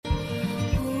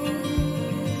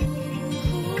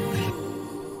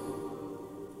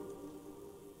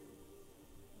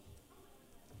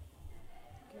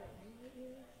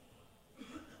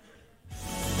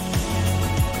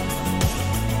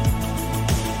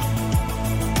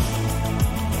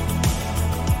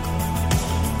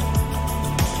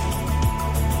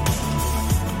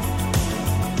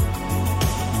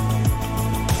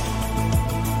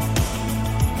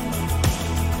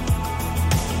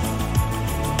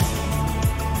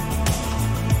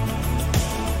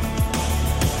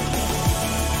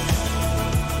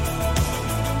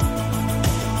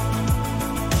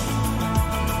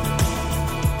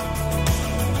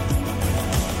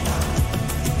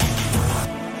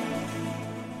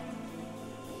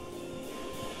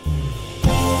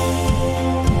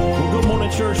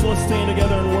let's stand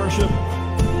together and worship.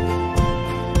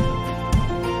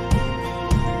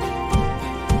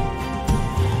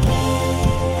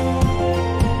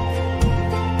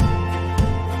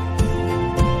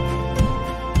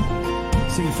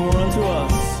 Sing for unto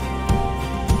us.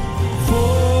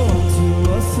 For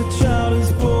unto us a child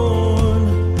is born,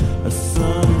 a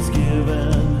son is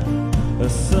given, a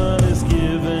son is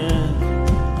given.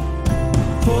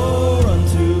 For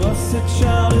unto us a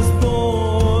child is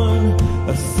born,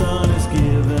 a son is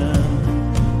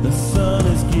given, the son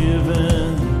is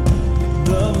given,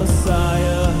 the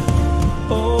Messiah.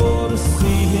 Oh, to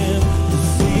see him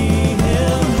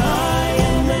high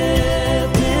and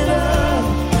lifted up,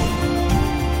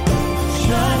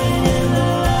 shining in the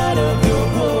light of your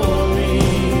glory.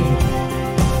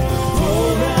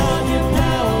 Pour out your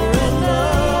power and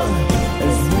love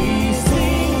as we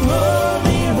sing,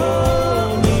 holy,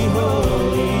 holy,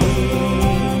 holy.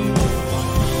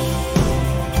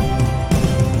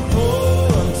 For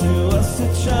unto us a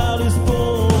child is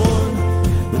born,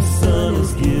 the Son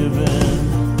is given,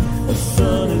 a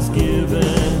Son is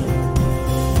given.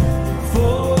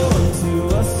 For unto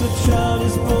us a child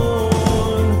is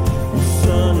born, a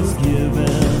Son is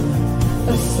given,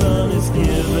 a Son is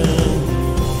given,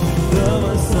 the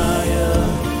Messiah.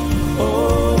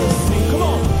 Oh, to see, come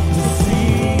on, to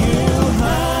see you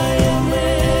high and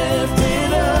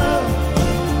lifted up,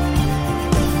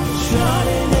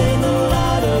 shining in the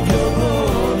light of your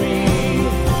glory.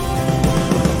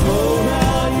 Pour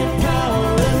out your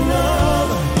power and love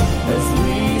as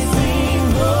we sing,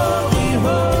 holy,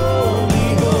 holy,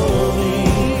 holy.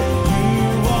 You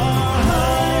are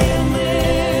high and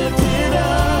lifted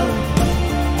up,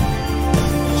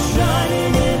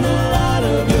 shining in the light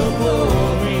of your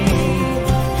glory.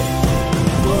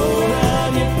 Pour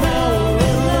out your power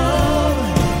and love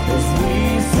as we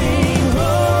sing,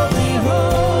 holy,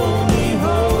 holy,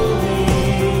 holy.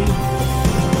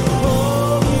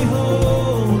 Holy,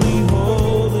 holy,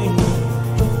 holy.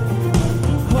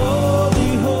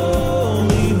 Holy,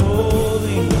 holy,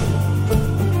 holy.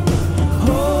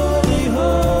 Holy,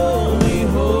 holy,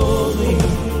 holy.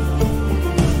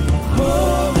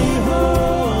 Holy,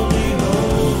 holy,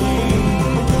 holy.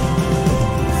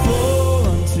 For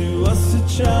unto us a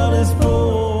child is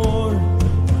born.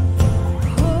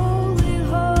 Holy,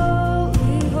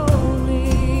 holy, holy.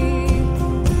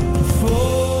 For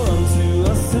unto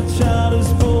us a child is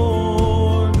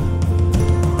born.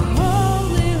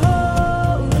 Holy,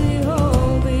 holy,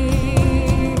 holy.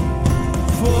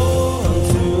 For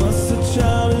unto us a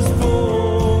child is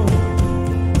born.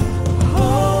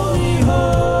 Holy,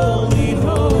 holy,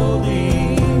 holy.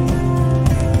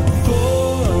 For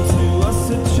unto us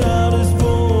a child is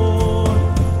born.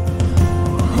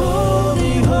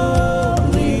 Holy,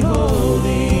 holy,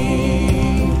 holy.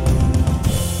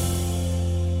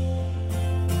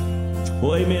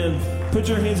 Well, amen. Put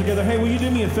your hands together. Hey, will you do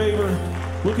me a favor?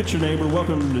 Look at your neighbor.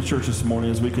 Welcome to church this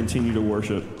morning as we continue to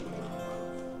worship.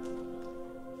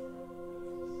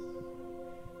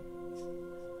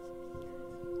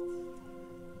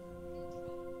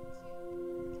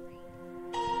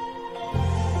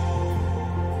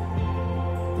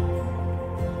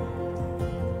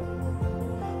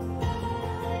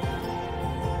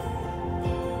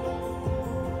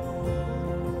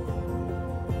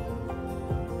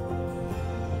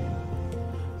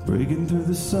 Breaking through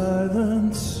the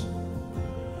silence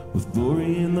with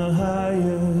glory in the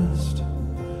highest,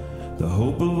 the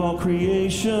hope of all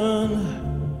creation,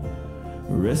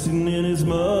 resting in his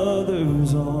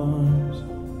mother's arms.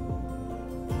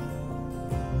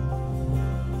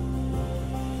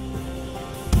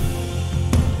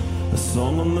 A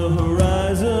song on the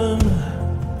horizon,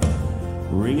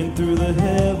 ringing through the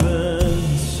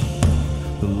heavens,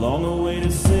 the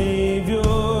long-awaited Savior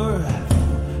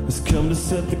has come to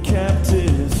set the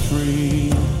captives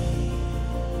free.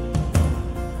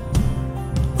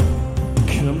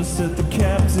 Come to set the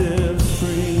captives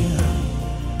free.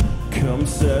 Come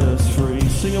set us free.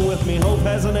 Sing it with me. Hope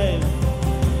has a name.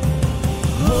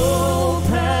 Hope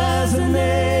has a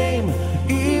name.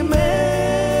 Emmanuel,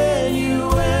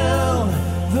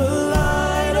 the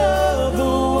light of the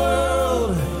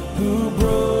world, who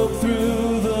broke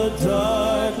through the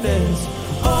darkness.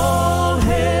 All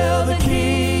hail the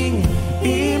King,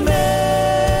 Emmanuel,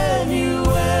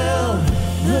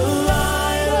 the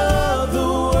light of the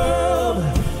world,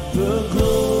 the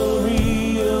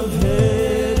glory of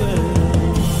heaven.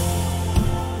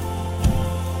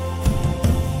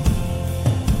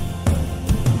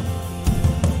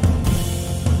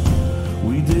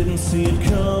 We didn't see it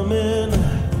coming.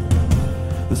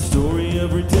 The story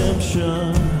of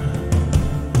redemption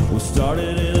was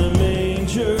started in a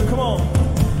manger. Come on.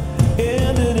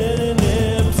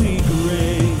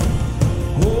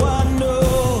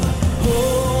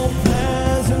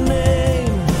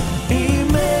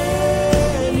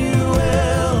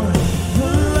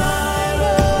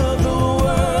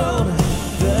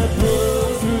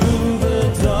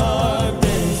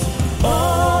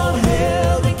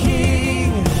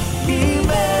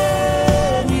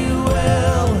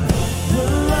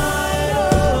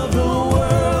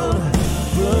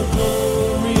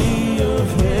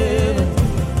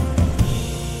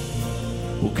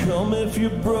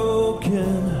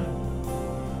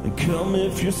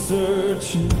 if you're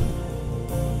searching,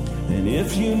 and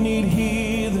if you need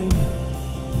healing,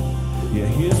 yeah,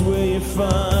 here's where you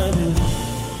find it.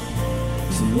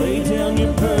 So lay down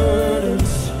your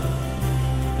burdens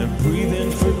and breathe in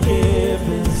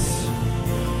forgiveness.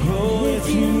 Oh, if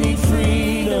you need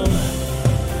freedom,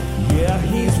 yeah,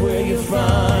 he's where you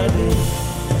find it.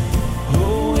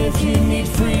 Oh, if you need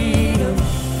freedom,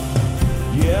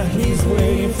 yeah, he's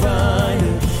where you find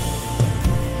it.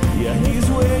 Yeah, he's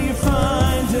where you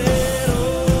find it.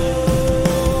 Oh,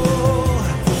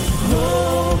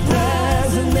 hope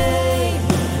has a name,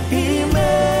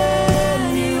 Emmanuel,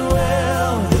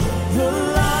 the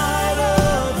light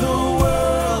of the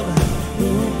world,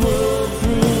 who broke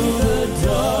through the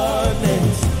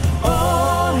darkness.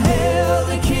 All hail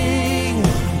the King,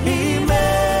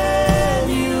 Emmanuel.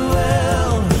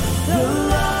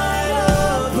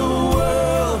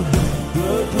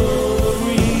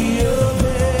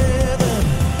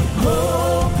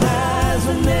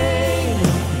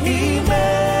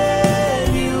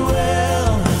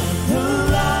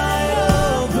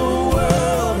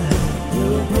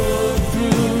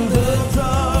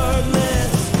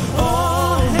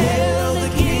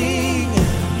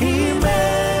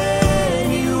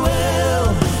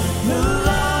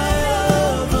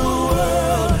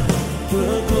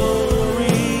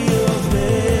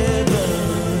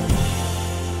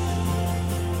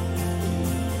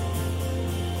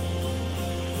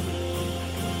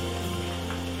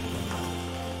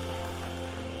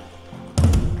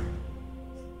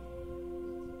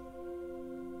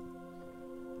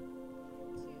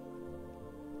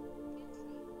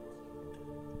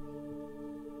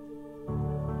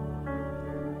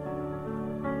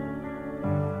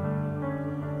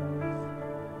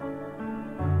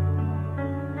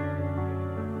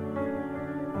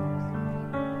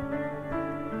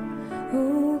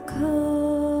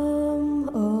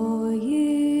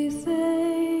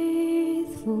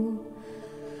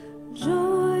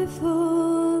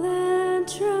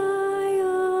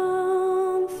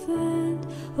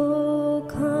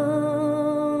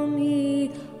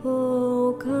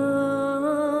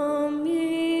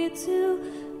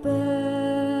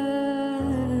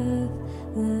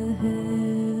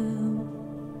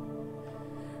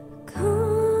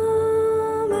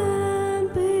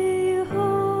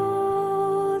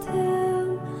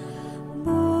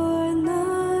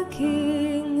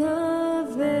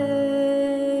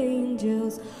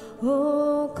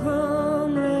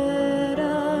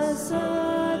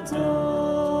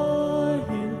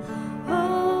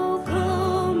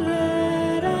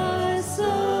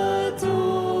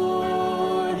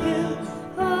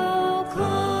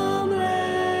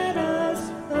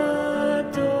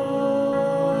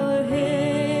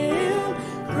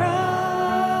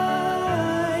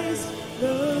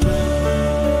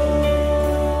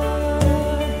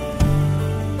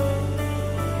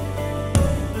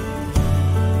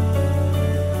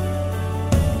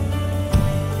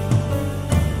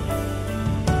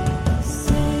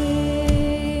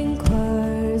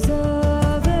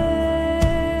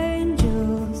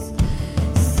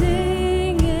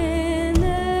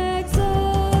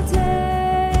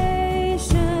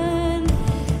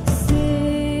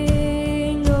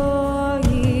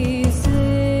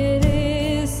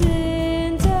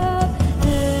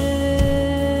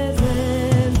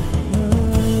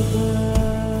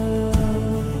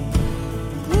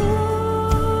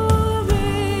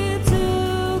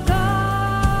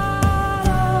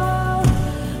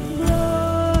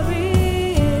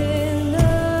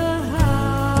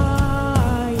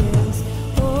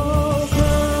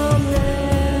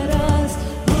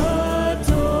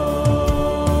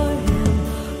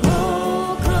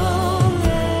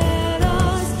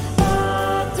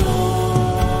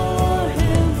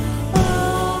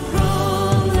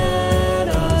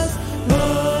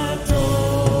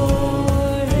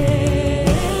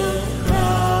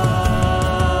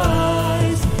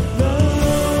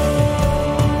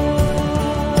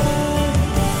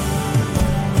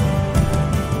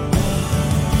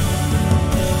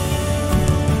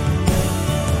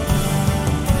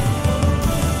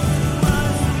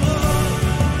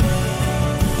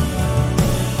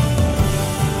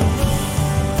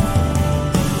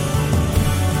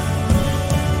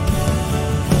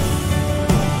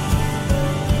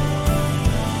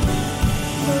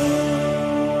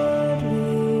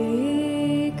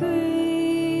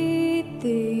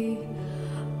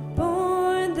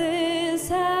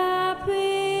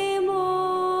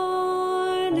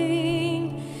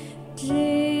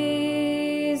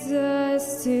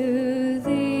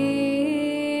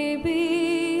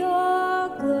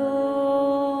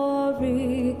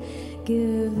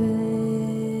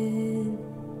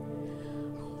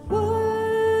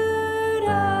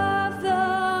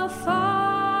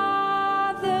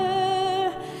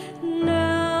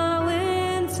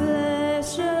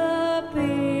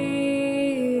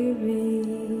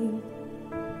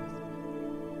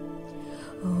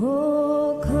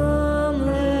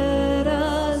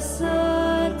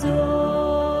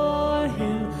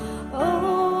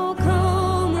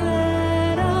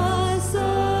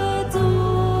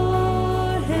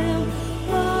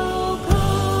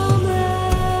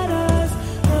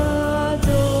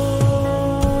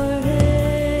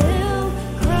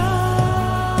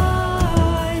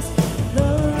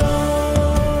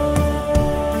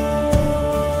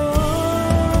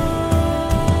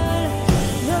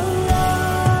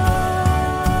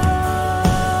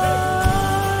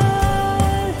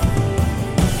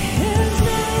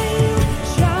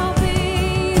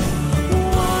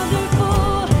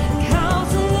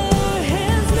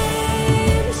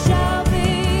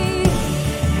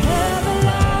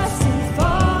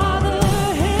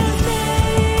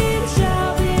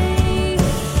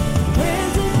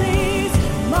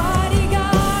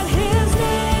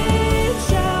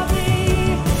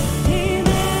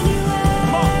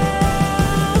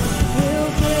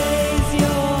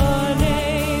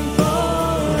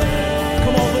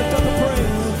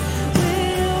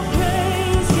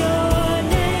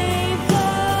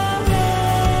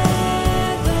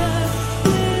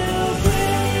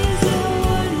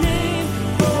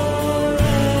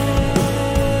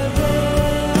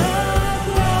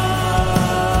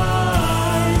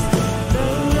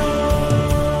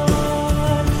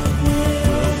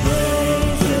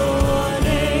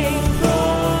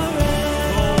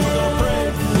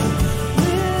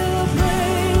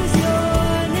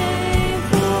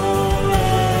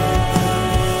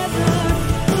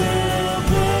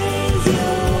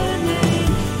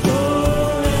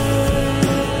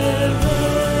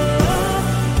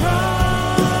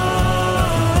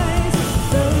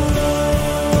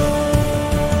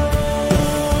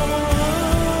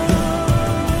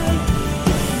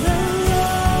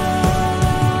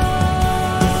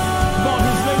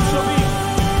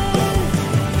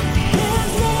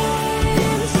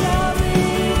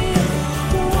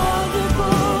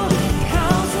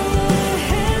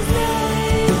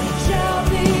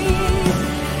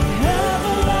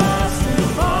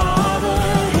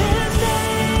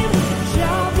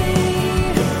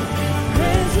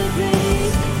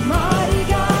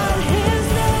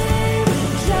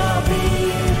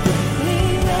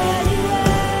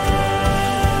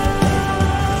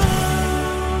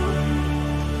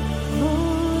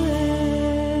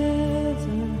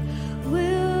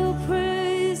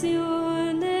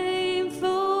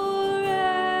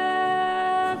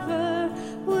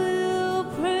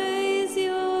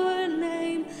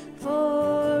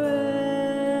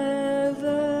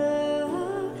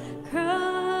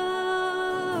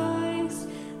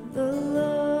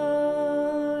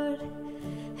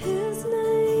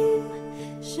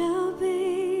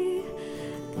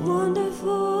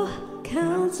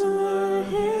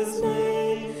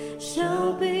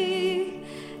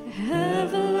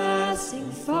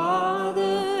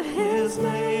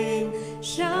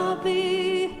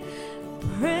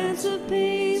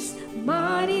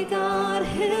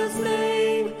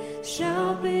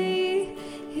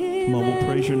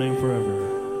 your name forever.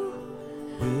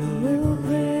 We'll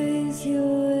praise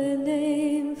your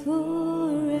name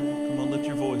forever. Come on, lift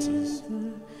your voices.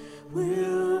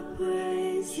 We'll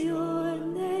praise your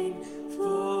name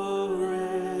forever.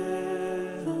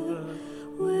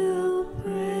 We'll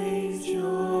praise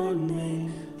your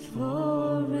name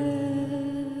forever.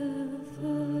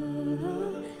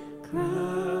 Christ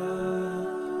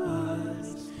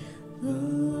the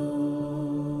Lord.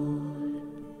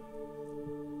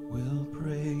 We'll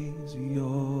praise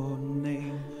your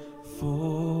name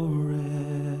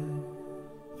forever.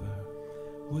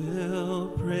 We'll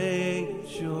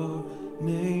praise your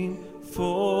name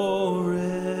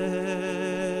forever.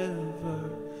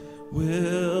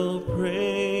 We'll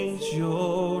praise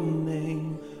your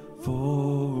name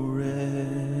forever.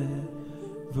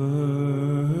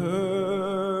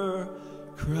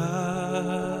 Christ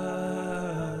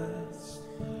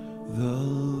the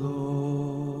Lord.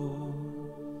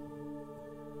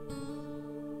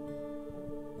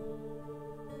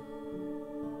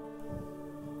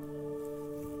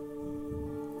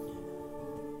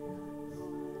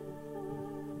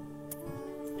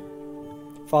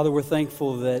 Father, we're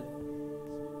thankful that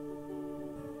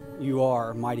you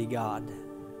are mighty God,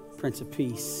 Prince of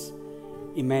Peace,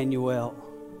 Emmanuel.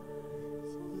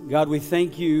 God, we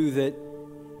thank you that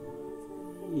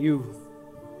you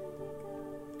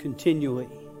continually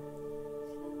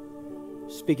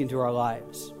speak into our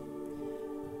lives.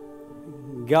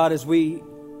 God, as we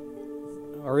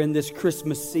are in this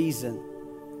Christmas season,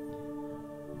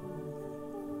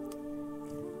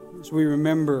 as we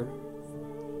remember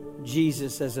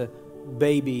Jesus as a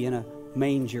baby in a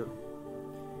manger,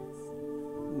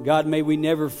 God, may we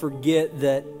never forget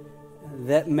that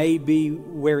that may be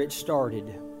where it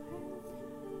started.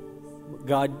 But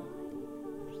God,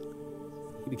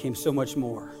 He became so much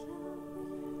more.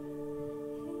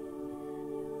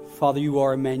 Father, you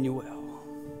are Emmanuel.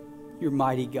 You're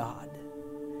mighty God.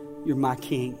 You're my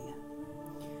King.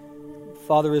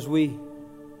 Father, as we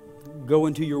go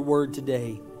into your word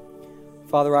today,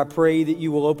 Father, I pray that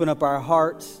you will open up our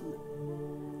hearts,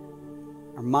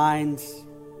 our minds,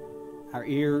 our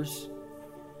ears,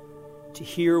 to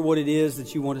hear what it is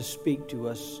that you want to speak to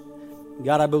us.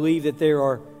 God, I believe that there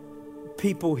are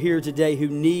people here today who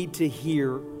need to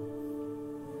hear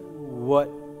what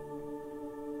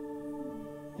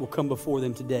will come before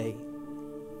them today.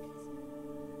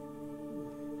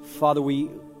 Father, we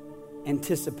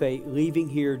anticipate leaving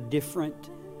here different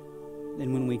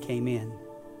than when we came in.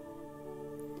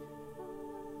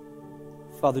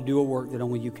 Father, do a work that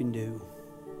only you can do.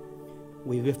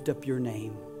 We lift up your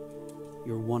name.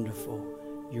 You're wonderful.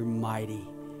 You're mighty.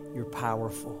 You're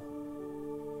powerful.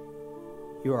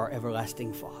 You're our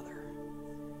everlasting Father.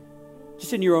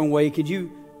 Just in your own way, could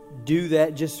you do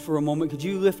that just for a moment? Could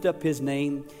you lift up his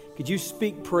name? Could you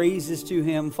speak praises to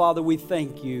him? Father, we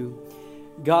thank you.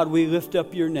 God, we lift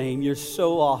up your name. You're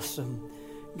so awesome.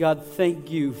 God, thank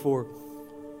you for,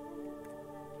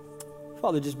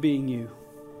 Father, just being you.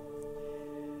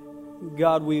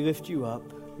 God, we lift you up.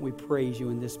 We praise you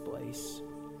in this place.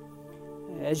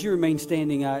 As you remain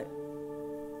standing, I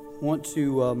want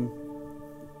to,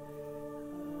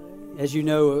 as you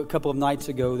know, a couple of nights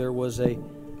ago, there was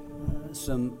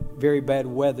some very bad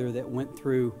weather that went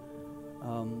through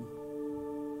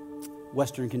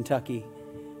western Kentucky,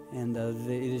 and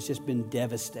it has just been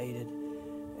devastated.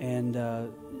 And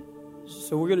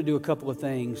so we're going to do a couple of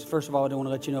things. First of all, I want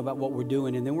to let you know about what we're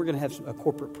doing, and then we're going to have a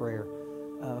corporate prayer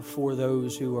for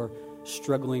those who are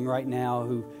struggling right now,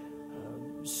 who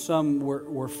some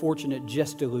were fortunate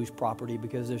just to lose property,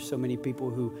 because there's so many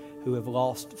people who have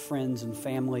lost friends and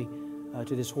family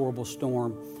to this horrible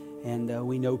storm. And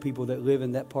we know people that live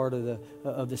in that part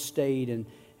of the state.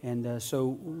 And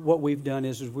so what we've done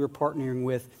is we're partnering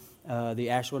with the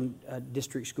Ashland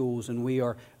District Schools, and we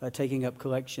are taking up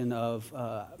collection of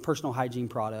personal hygiene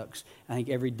products. I think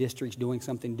every district's doing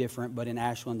something different, but in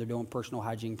Ashland they're doing personal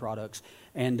hygiene products.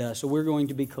 And so we're going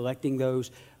to be collecting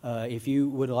those. If you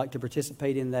would like to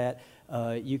participate in that,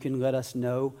 you can let us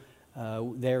know.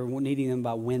 They're needing them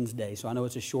by Wednesday, so I know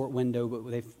it's a short window, but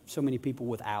they've so many people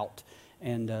without.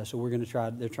 And so we're going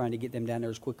to they're trying to get them down there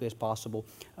as quickly as possible.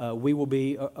 We will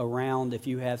be around. If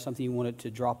you have something you wanted to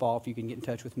drop off, you can get in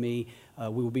touch with me.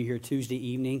 We will be here Tuesday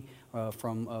evening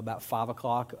from about 5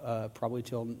 o'clock, probably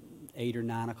till 8 or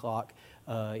 9 o'clock,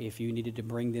 if you needed to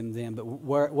bring them then. But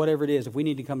whatever it is, if we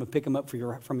need to come and pick them up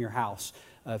from your house,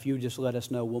 if you just let us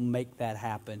know, we'll make that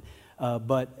happen.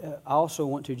 But I also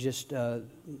want to just,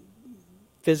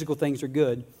 physical things are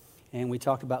good. And we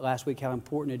talked about last week how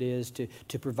important it is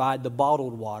to provide the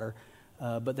bottled water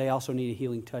but they also need a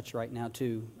healing touch right now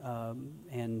too.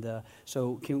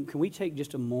 So can we take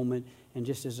just a moment and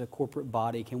just as a corporate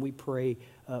body, can we pray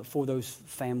for those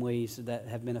families that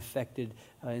have been affected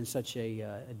in such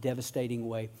a devastating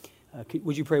way?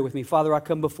 Would you pray with me? Father, I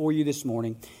come before you this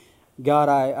morning. God,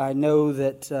 I know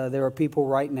that there are people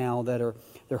right now that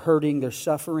they're hurting, they're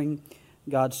suffering.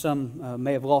 God, some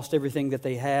may have lost everything that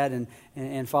they had,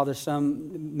 and Father,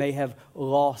 some may have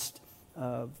lost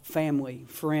family,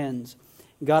 friends.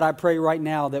 God, I pray right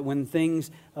now that when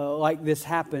things like this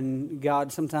happen,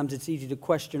 God, sometimes it's easy to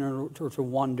question or to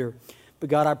wonder. But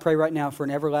God, I pray right now for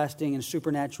an everlasting and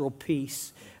supernatural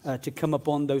peace to come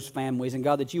upon those families. And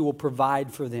God, that you will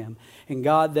provide for them. And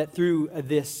God, that through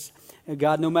this,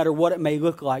 God, no matter what it may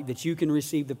look like, that you can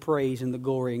receive the praise and the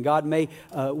glory. And God, may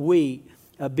we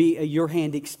be your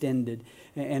hand extended.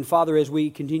 And Father, as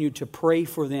we continue to pray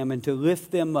for them and to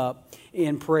lift them up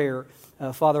in prayer,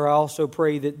 Father, I also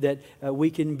pray that we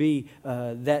can be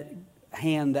that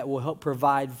hand that will help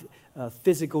provide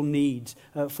physical needs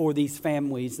for these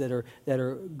families that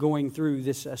are going through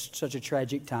this such a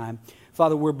tragic time.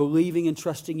 Father, we're believing and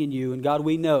trusting in you. And God,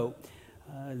 we know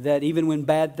that even when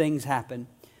bad things happen,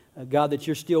 God, that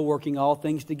you're still working all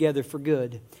things together for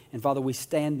good. And Father, we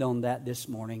stand on that this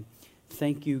morning.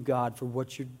 Thank you, God, for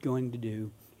what you're going to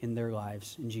do in their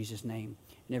lives. In Jesus' name.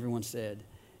 And everyone said,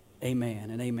 amen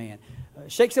and amen.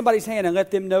 Shake somebody's hand and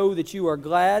let them know that you are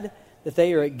glad that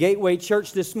they are at Gateway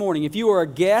Church this morning. If you are a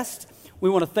guest, we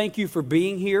want to thank you for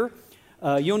being here.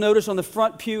 You'll notice on the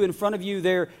front pew in front of you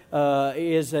there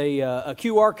is a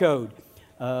QR code.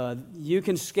 You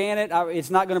can scan it. It's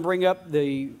not going to bring up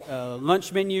the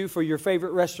lunch menu for your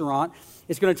favorite restaurant.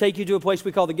 It's going to take you to a place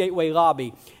we call the Gateway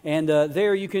Lobby. And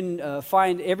there you can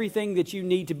find everything that you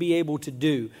need to be able to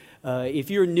do. If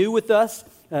you're new with us,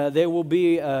 there will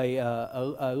be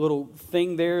a little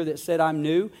thing there that said, I'm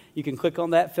new. You can click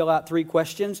on that, fill out 3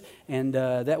 questions, and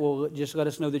that will just let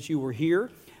us know that you were here.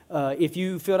 If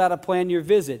you filled out a plan your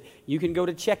visit, you can go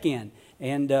to check-in.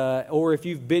 And or if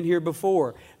you've been here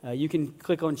before, you can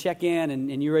click on check-in,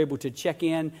 and you're able to check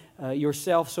in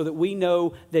yourself so that we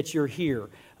know that you're here.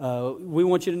 We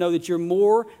want you to know that you're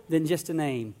more than just a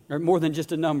name, or more than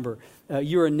just a number.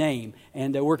 You're a name,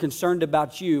 and we're concerned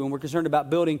about you, and we're concerned about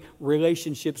building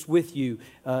relationships with you.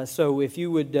 So if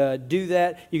you would do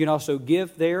that, you can also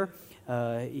give there.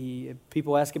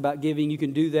 People ask about giving. You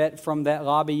can do that from that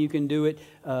lobby. You can do it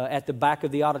at the back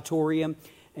of the auditorium.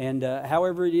 And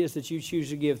however it is that you choose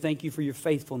to give, thank you for your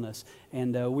faithfulness.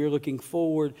 And we're looking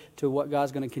forward to what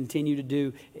God's going to continue to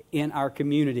do in our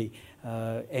community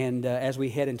as we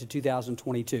head into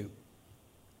 2022.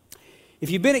 If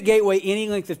you've been at Gateway any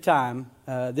length of time,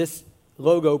 this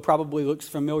logo probably looks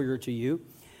familiar to you.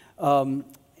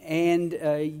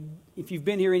 If you've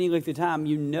been here any length of time,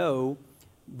 you know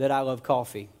that I love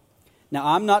coffee. Now,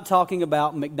 I'm not talking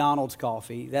about McDonald's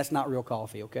coffee. That's not real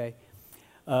coffee, okay?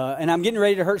 And I'm getting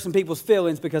ready to hurt some people's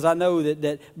feelings because I know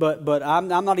but I'm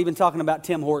not even talking about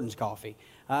Tim Hortons coffee.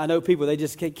 I know people, they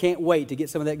just can't wait to get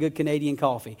some of that good Canadian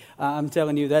coffee. I'm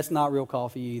telling you, that's not real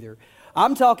coffee either.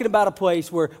 I'm talking about a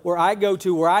place where I go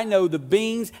to where I know the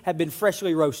beans have been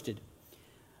freshly roasted.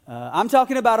 I'm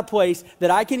talking about a place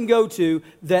that I can go to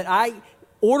that I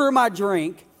order my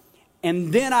drink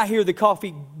and then I hear the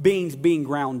coffee beans being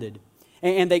grounded.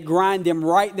 And they grind them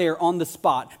right there on the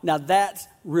spot. Now that's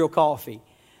real coffee.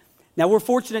 Now we're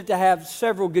fortunate to have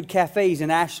several good cafes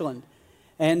in Ashland.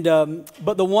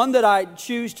 But the one that I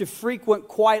choose to frequent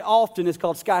quite often is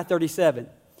called Sky 37.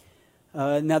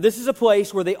 Now this is a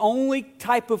place where the only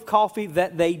type of coffee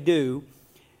that they do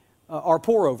are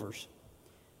pour-overs.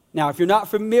 Now if you're not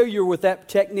familiar with that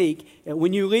technique,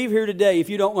 when you leave here today, if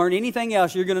you don't learn anything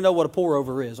else, you're going to know what a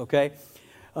pour-over is, okay?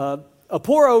 A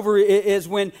pour-over is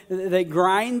when they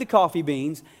grind the coffee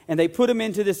beans and they put them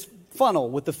into this funnel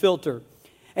with the filter.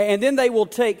 And then they will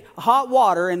take hot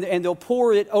water and they'll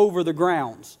pour it over the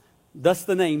grounds. Thus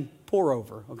the name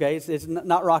pour-over, okay? It's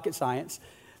not rocket science.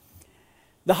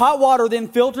 The hot water then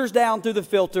filters down through the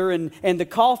filter and the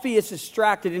coffee is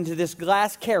extracted into this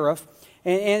glass carafe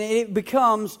and it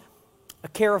becomes a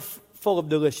carafe full of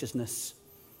deliciousness.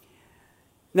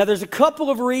 Now, there's a couple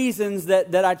of reasons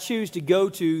that I choose to go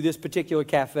to this particular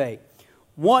cafe.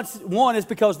 One is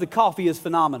because the coffee is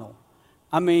phenomenal.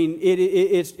 I mean,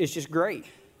 it's just great.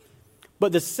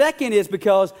 But the second is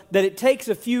because that it takes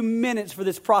a few minutes for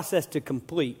this process to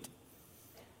complete.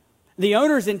 The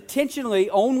owners intentionally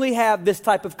only have this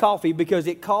type of coffee because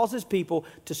it causes people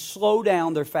to slow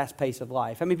down their fast pace of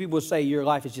life. How many people say your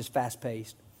life is just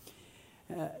fast-paced?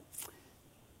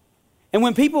 And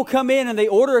when people come in and they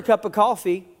order a cup of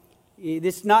coffee,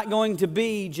 it's not going to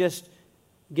be just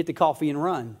get the coffee and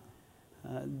run.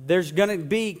 There's going to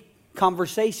be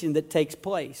conversation that takes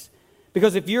place.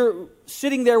 Because if you're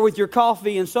sitting there with your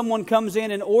coffee and someone comes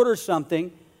in and orders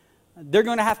something, they're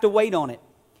going to have to wait on it.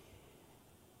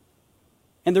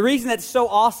 And the reason that's so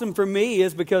awesome for me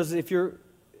is because if you're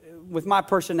with my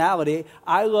personality,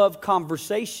 I love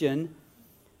conversation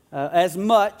as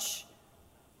much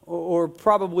or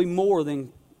probably more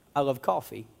than I love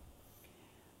coffee.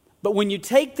 But when you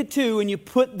take the two and you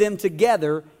put them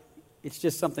together, it's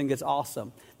just something that's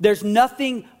awesome. There's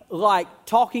nothing like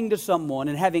talking to someone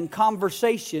and having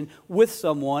conversation with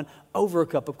someone over a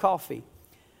cup of coffee.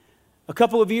 A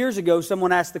couple of years ago,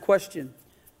 someone asked the question.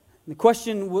 The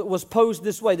question was posed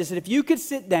this way. They said, if you could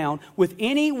sit down with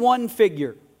any one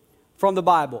figure from the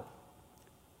Bible,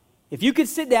 if you could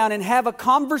sit down and have a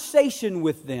conversation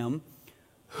with them,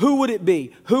 who would it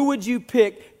be? Who would you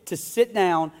pick to sit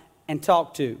down and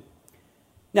talk to?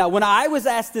 Now, when I was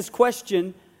asked this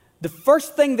question, the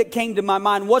first thing that came to my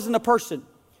mind wasn't a person.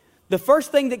 The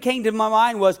first thing that came to my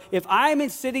mind was, if I'm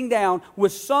sitting down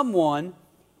with someone,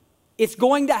 it's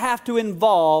going to have to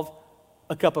involve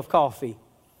a cup of coffee.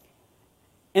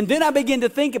 And then I began to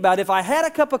think about, if I had a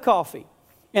cup of coffee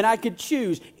and I could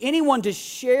choose anyone to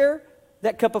share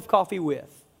that cup of coffee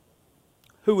with,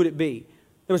 who would it be?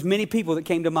 There was many people that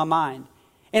came to my mind.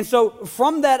 And so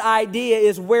from that idea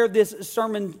is where this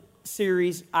sermon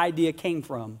series idea came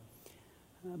from.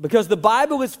 Because the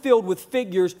Bible is filled with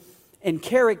figures and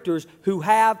characters who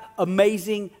have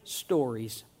amazing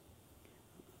stories.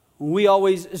 We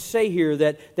always say here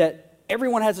that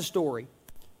everyone has a story.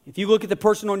 If you look at the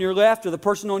person on your left or the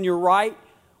person on your right,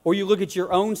 or you look at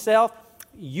your own self,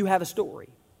 you have a story.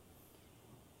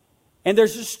 And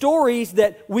there's stories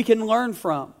that we can learn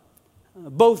from,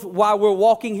 both while we're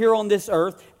walking here on this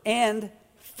earth and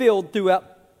filled throughout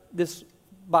this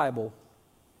Bible.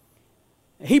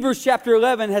 Hebrews chapter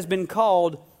 11 has been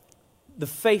called the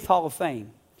Faith Hall of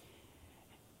Fame.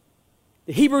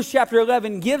 Hebrews chapter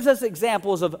 11 gives us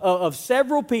examples of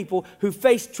several people who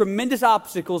faced tremendous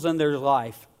obstacles in their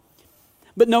life.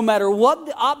 But no matter what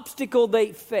the obstacle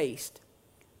they faced,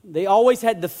 they always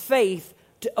had the faith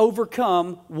to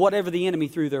overcome whatever the enemy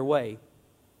threw their way.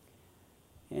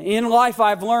 In life,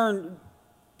 I've learned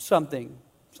something,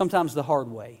 sometimes the hard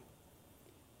way.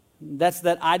 That's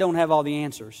that I don't have all the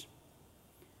answers.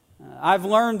 I've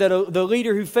learned that the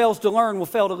leader who fails to learn will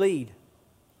fail to lead.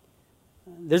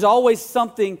 There's always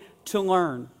something to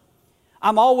learn.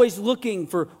 I'm always looking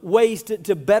for ways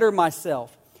to better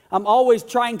myself. I'm always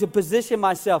trying to position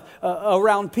myself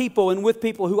around people and with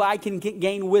people who I can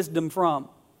gain wisdom from.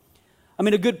 I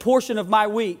mean, a good portion of my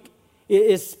week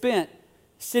is spent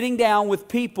sitting down with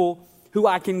people who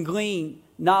I can glean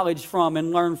knowledge from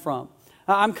and learn from.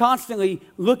 I'm constantly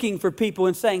looking for people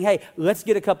and saying, hey, let's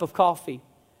get a cup of coffee.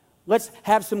 Let's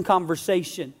have some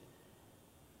conversation.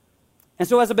 And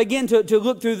so as I begin to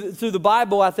look through the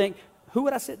Bible, I think, who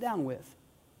would I sit down with?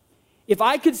 If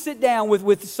I could sit down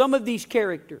with some of these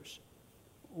characters,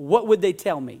 what would they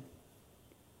tell me?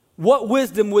 What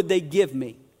wisdom would they give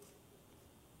me?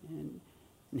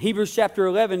 And Hebrews chapter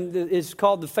 11 is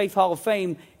called the Faith Hall of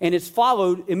Fame, and it's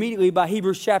followed immediately by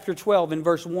Hebrews chapter 12 in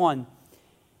verse 1.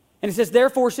 And it says,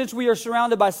 therefore, since we are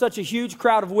surrounded by such a huge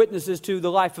crowd of witnesses to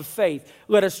the life of faith,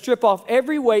 let us strip off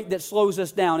every weight that slows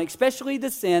us down, especially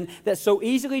the sin that so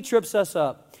easily trips us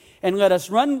up. And let us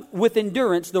run with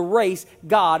endurance the race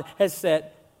God has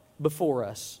set before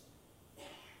us.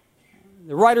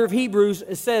 The writer of Hebrews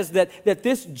says that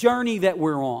this journey that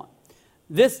we're on,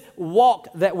 this walk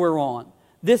that we're on,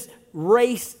 this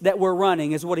race that we're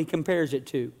running is what he compares it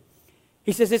to.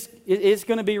 He says it's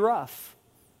going to be rough.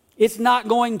 It's not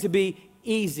going to be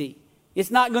easy. It's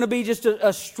not going to be just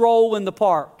a stroll in the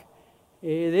park.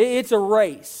 It's a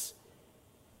race.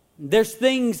 There's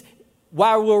things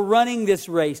while we're running this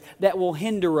race that will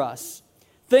hinder us.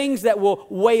 Things that will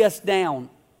weigh us down.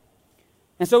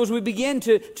 And so as we begin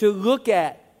to look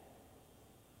at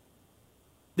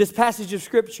this passage of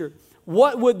Scripture,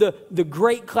 what would the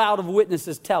great cloud of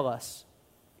witnesses tell us?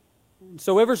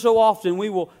 So ever so often we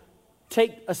will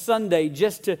take a Sunday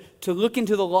just to look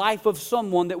into the life of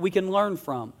someone that we can learn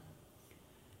from.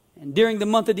 And during the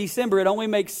month of December, it only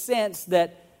makes sense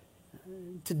that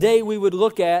today we would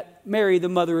look at Mary, the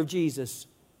mother of Jesus.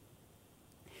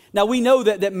 Now we know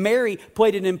that Mary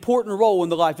played an important role in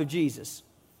the life of Jesus.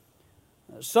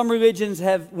 Some religions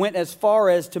have went as far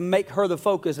as to make her the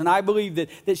focus, and I believe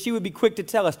that she would be quick to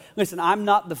tell us, listen, I'm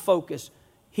not the focus,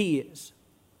 he is.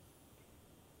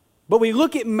 But we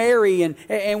look at Mary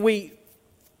and we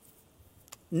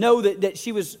know that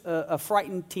she was a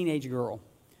frightened teenage girl.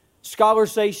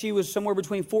 Scholars say she was somewhere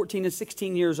between 14 and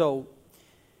 16 years old.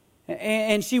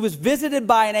 And she was visited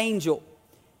by an angel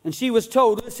And she was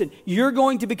told, listen, you're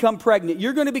going to become pregnant.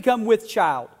 You're going to become with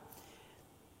child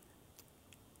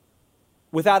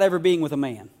without ever being with a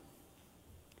man.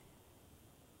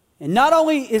 And not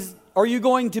only are you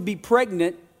going to be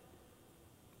pregnant,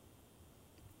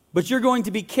 but you're going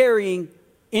to be carrying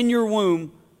in your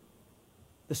womb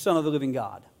the Son of the living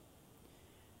God.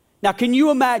 Now, can you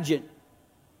imagine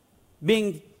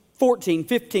being 14,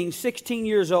 15, 16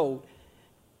 years old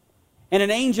and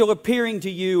an angel appearing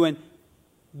to you and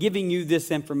giving you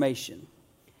this information?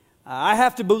 I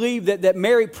have to believe that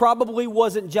Mary probably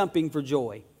wasn't jumping for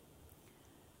joy.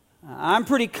 I'm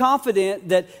pretty confident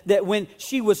that when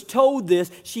she was told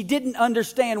this, she didn't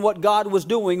understand what God was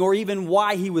doing or even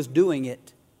why He was doing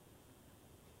it.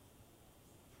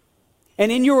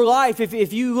 And in your life,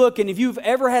 if you look and if you've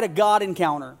ever had a God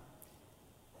encounter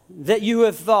that you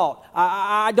have thought,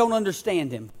 I don't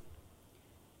understand Him.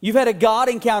 You've had a God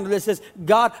encounter that says,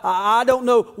 God, I don't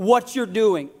know what you're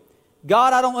doing.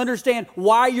 God, I don't understand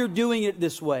why you're doing it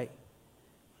this way.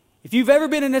 If you've ever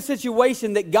been in a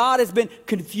situation that God has been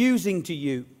confusing to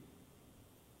you,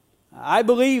 I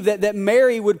believe that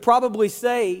Mary would probably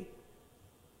say,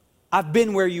 I've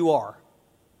been where you are.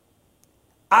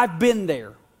 I've been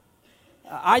there.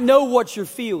 I know what you're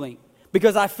feeling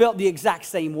because I felt the exact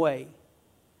same way.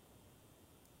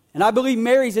 And I believe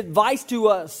Mary's advice to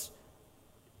us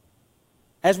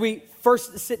as we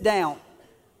first sit down,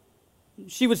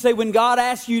 she would say, when God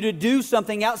asks you to do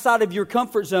something outside of your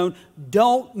comfort zone,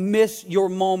 don't miss your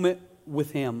moment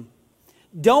with Him.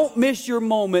 Don't miss your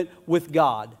moment with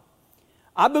God.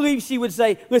 I believe she would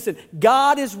say, listen,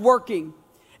 God is working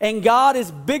and God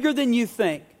is bigger than you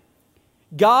think.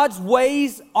 God's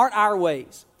ways aren't our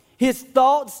ways. His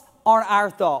thoughts aren't our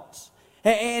thoughts.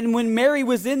 And when Mary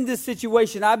was in this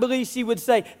situation, I believe she would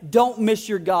say, don't miss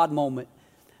your God moment.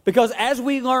 Because as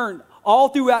we learn all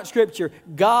throughout Scripture,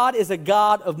 God is a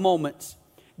God of moments.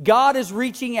 God is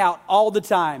reaching out all the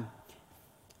time.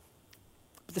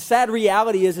 But the sad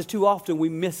reality is too often we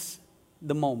miss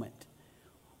the moment.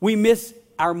 We miss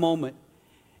our moment.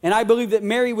 And I believe that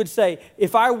Mary would say,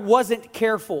 if I wasn't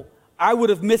careful, I would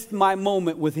have missed my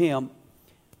moment with Him.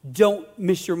 Don't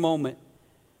miss your moment.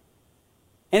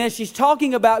 And as she's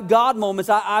talking about God moments,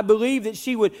 I believe that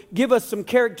she would give us some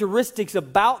characteristics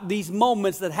about these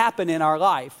moments that happen in our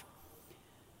life.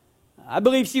 I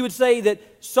believe she would say that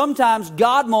sometimes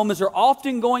God moments are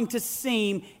often going to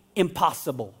seem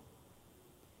impossible.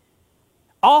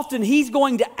 Often He's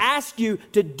going to ask you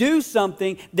to do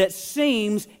something that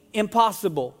seems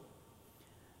impossible.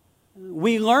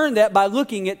 We learn that by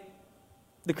looking at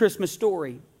the Christmas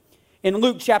story. In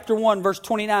Luke chapter 1, verse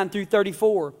 29 through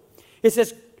 34, it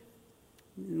says,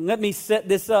 let me set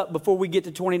this up before we get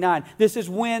to 29. This is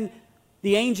when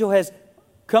the angel has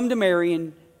come to Mary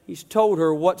and he's told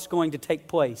her what's going to take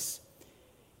place.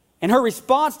 And her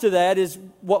response to that is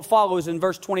what follows in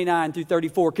verse 29 through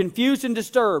 34. Confused and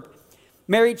disturbed,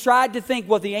 Mary tried to think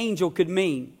what the angel could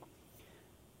mean.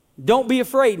 Don't be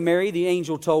afraid, Mary, the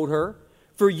angel told her,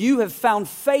 for you have found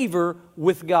favor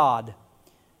with God.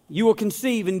 You will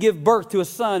conceive and give birth to a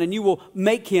son, and you will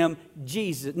make him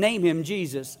Jesus, name him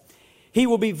Jesus. He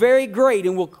will be very great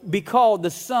and will be called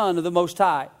the Son of the Most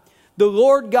High. The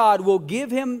Lord God will give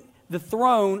him the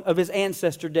throne of his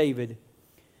ancestor David,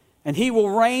 and he will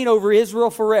reign over Israel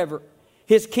forever.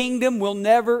 His kingdom will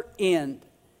never end.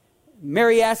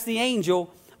 Mary asked the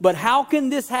angel, but how can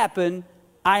this happen?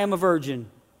 I am a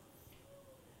virgin.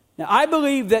 Now, I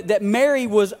believe that Mary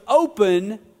was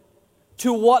open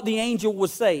to what the angel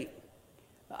was saying.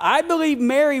 I believe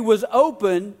Mary was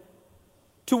open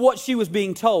to what she was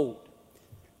being told.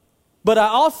 But I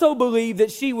also believe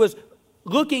that she was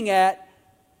looking at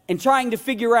and trying to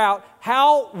figure out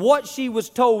how what she was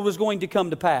told was going to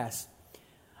come to pass.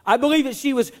 I believe that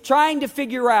she was trying to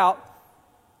figure out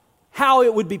how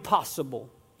it would be possible.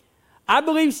 I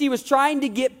believe she was trying to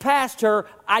get past her,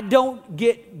 I don't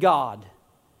get God.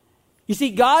 You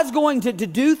see, God's going to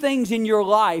do things in your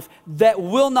life that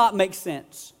will not make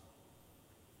sense.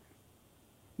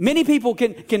 Many people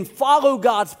can follow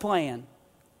God's plan,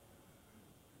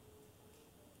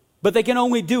 but they can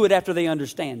only do it after they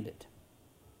understand it.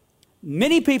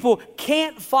 Many people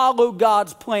can't follow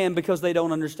God's plan because they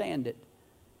don't understand it.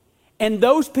 And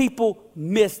those people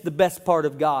miss the best part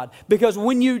of God. Because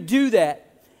when you do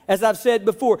that, as I've said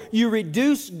before, you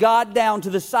reduce God down to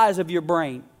the size of your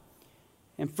brain.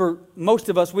 And for most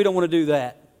of us, we don't want to do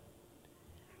that.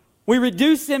 We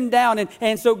reduce Him down,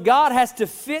 and so God has to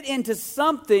fit into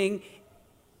something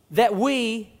that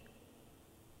we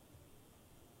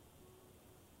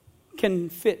can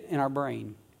fit in our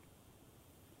brain.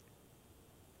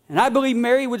 And I believe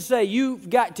Mary would say, you've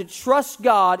got to trust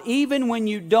God even when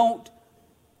you don't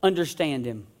understand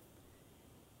Him.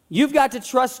 You've got to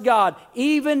trust God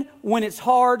even when it's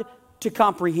hard to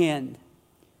comprehend.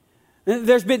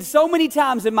 There's been so many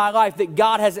times in my life that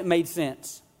God hasn't made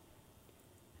sense.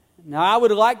 Now, I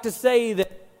would like to say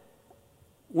that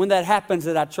when that happens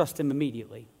that I trust Him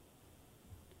immediately.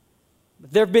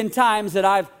 But there have been times that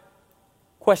I've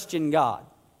questioned God.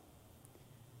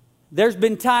 There's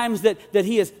been times that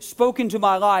He has spoken to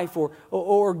my life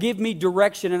or give me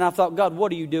direction, and I thought, God,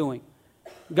 what are you doing?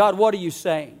 God, what are you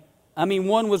saying? I mean,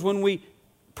 one was when we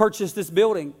purchased this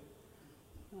building.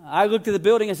 I looked at the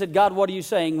building and said, God, what are you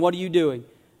saying? What are you doing?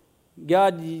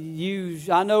 God,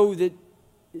 I know that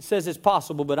it says it's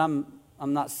possible, but I'm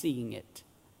not seeing it.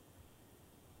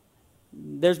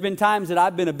 There's been times that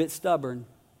I've been a bit stubborn.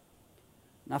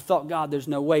 And I thought, God, there's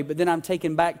no way. But then I'm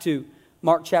taken back to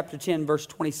Mark chapter 10, verse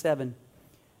 27.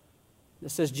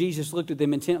 It says, Jesus looked at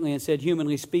them intently and said,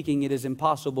 humanly speaking, it is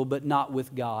impossible, but not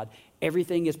with God.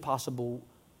 Everything is possible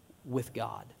with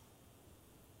God.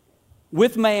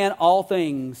 With man, all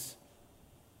things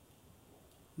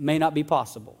may not be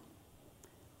possible.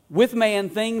 With man,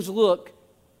 things look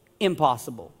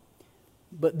impossible.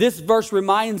 But this verse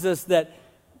reminds us that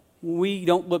we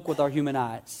don't look with our human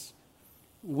eyes.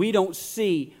 We don't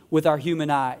see with our human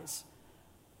eyes.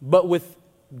 But with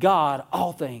God,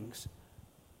 all things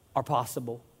are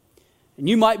possible. And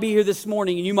you might be here this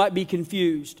morning and you might be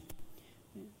confused.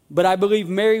 But I believe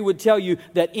Mary would tell you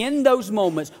that in those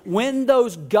moments, when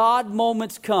those God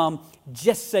moments come,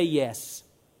 just say yes.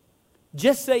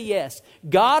 Just say yes.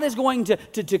 God is going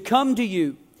to come to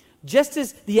you, just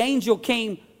as the angel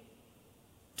came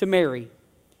to Mary.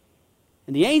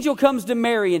 And the angel comes to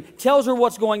Mary and tells her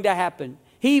what's going to happen.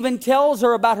 He even tells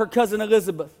her about her cousin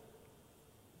Elizabeth.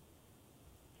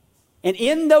 And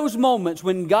in those moments,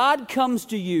 when God comes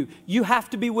to you, you have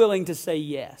to be willing to say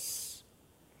yes.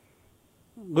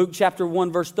 Luke chapter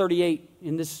 1, verse 38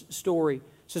 in this story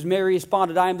says, Mary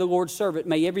responded, I am the Lord's servant.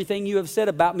 May everything you have said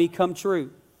about me come true.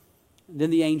 And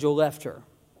then the angel left her.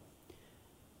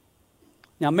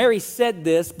 Now, Mary said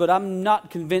this, but I'm not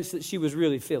convinced that she was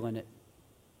really feeling it.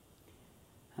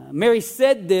 Mary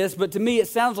said this, but to me it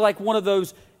sounds like one of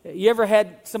those, you ever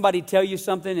had somebody tell you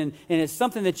something and it's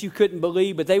something that you couldn't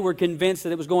believe, but they were convinced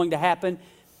that it was going to happen,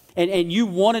 and you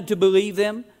wanted to believe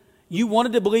them? You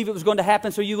wanted to believe it was going to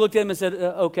happen, so you looked at them and said,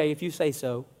 okay, if you say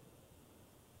so.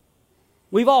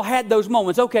 We've all had those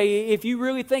moments. Okay, if you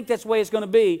really think that's the way it's going to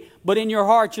be, but in your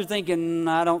heart you're thinking,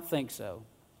 I don't think so.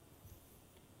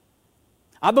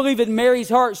 I believe in Mary's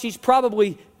heart, she's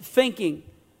probably thinking,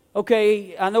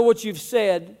 okay, I know what you've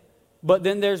said, but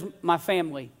then there's my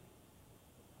family.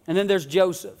 And then there's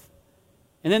Joseph.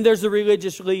 And then there's the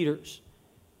religious leaders.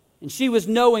 And she was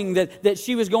knowing that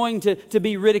she was going to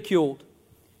be ridiculed.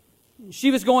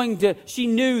 She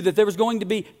knew that there was going to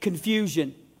be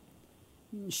confusion.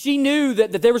 She knew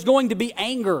that there was going to be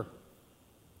anger.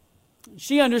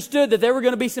 She understood that there were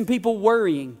going to be some people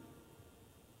worrying.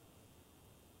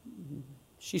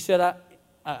 She said,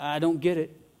 I don't get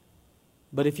it,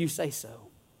 but if you say so.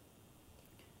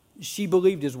 She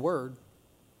believed his word.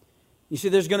 You see,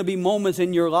 there's going to be moments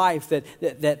in your life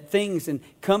that things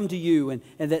come to you and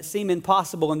that seem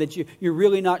impossible and that you're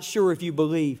really not sure if you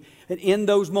believe. And in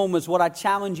those moments, what I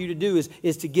challenge you to do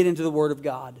is to get into the Word of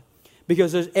God.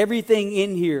 Because there's everything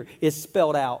in here is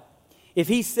spelled out. If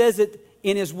He says it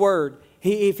in His Word,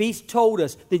 if He's told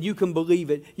us, then you can believe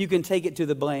it. You can take it to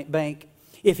the bank.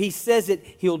 If He says it,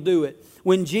 He'll do it.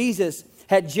 When Jesus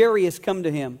had Jairus come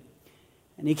to Him,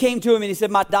 and he came to him and he said,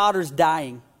 my daughter's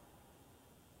dying.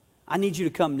 I need you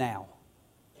to come now.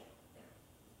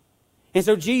 And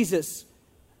so Jesus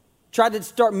tried to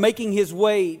start making his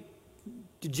way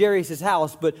to Jairus'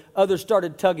 house, but others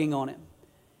started tugging on him.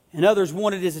 And others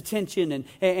wanted his attention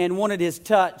and wanted his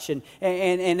touch, and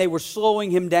they were slowing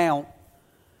him down.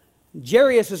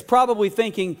 Jairus was probably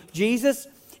thinking, Jesus,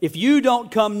 if you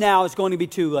don't come now, it's going to be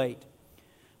too late.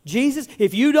 Jesus,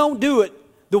 if you don't do it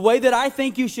the way that I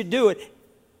think you should do it,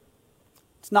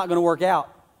 it's not going to work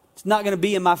out. It's not going to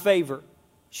be in my favor.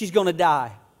 She's going to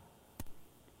die.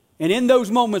 And in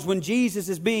those moments when Jesus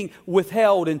is being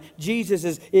withheld and Jesus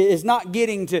is not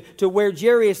getting to where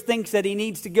Jairus thinks that he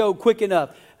needs to go quick enough,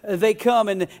 they come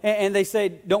and they say,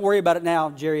 don't worry about it now,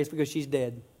 Jairus, because she's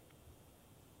dead.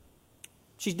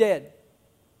 She's dead.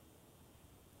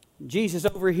 Jesus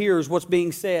overhears what's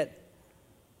being said.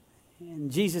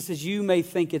 And Jesus says, you may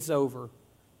think it's over,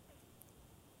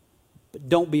 but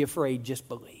don't be afraid, just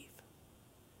believe.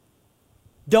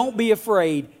 Don't be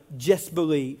afraid, just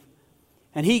believe.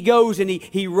 And he goes and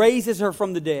he raises her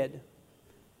from the dead.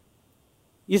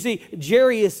 You see,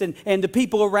 Jairus and the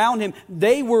people around him,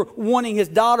 they were wanting his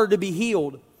daughter to be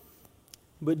healed.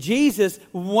 But Jesus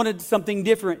wanted something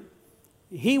different.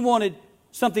 He wanted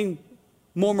something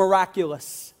more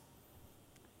miraculous.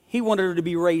 He wanted her to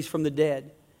be raised from the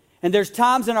dead. And there's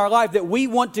times in our life that we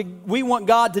want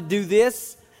God to do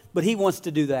this, but He wants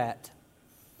to do that.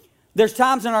 There's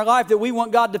times in our life that we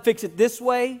want God to fix it this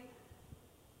way,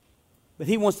 but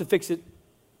He wants to fix it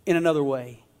in another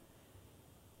way.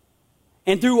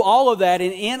 And through all of that,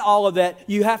 and in all of that,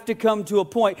 you have to come to a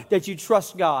point that you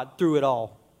trust God through it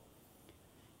all.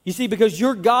 You see, because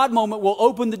your God moment will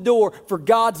open the door for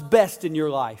God's best in your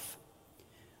life.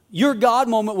 Your God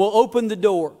moment will open the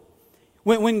door.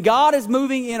 When God is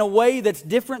moving in a way that's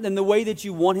different than the way that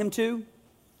you want Him to,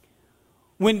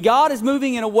 when God is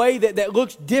moving in a way that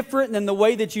looks different than the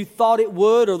way that you thought it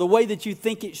would or the way that you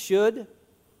think it should,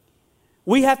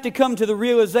 we have to come to the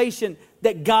realization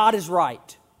that God is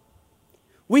right.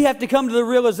 We have to come to the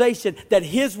realization that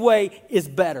His way is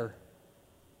better.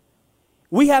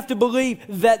 We have to believe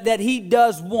that He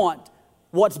does want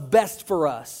what's best for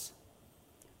us.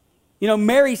 You know,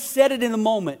 Mary said it in the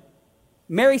moment.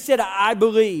 Mary said, I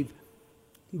believe.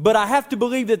 But I have to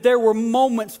believe that there were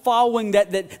moments following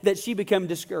that she became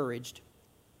discouraged.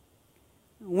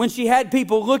 When she had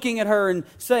people looking at her and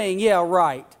saying, yeah,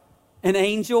 right. An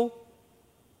angel?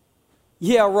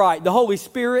 Yeah, right. The Holy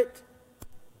Spirit?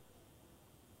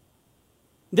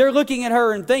 They're looking at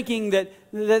her and thinking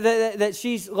that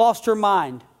she's lost her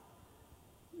mind.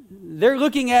 They're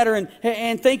looking at her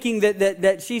and thinking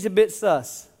that she's a bit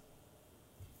sus.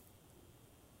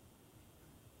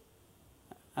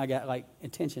 I got like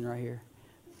attention right here.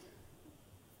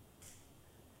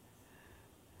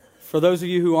 For those of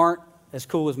you who aren't as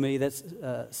cool as me, that's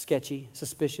sketchy,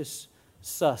 suspicious.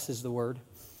 Sus is the word.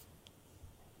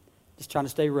 Just trying to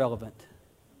stay relevant.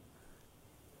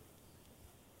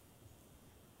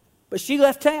 But she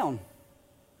left town.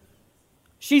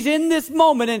 She's in this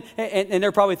moment, and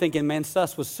they're probably thinking, man,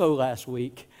 sus was so last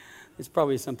week. It's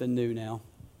probably something new now.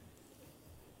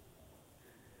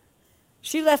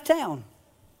 She left town.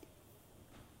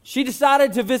 She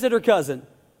decided to visit her cousin.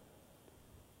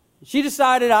 She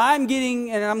decided, I'm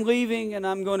leaving, and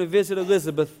I'm going to visit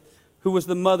Elizabeth, who was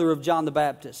the mother of John the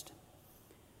Baptist.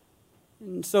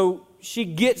 And so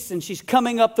she's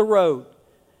coming up the road,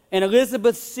 and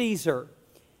Elizabeth sees her.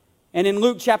 And in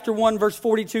Luke chapter 1, verse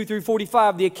 42 through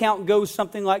 45, the account goes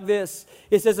something like this.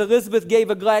 It says, Elizabeth gave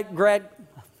a glad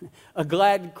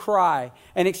cry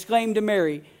and exclaimed to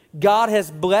Mary, God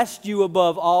has blessed you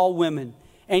above all women,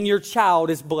 and your child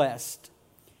is blessed.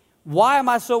 Why am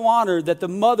I so honored that the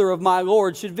mother of my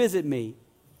Lord should visit me?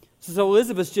 So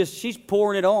Elizabeth's she's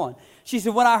pouring it on. She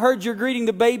said, when I heard your greeting,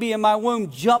 the baby in my womb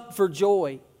jumped for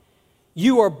joy.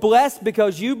 You are blessed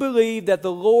because you believed that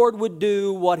the Lord would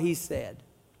do what He said.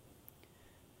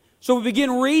 So we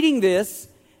begin reading this,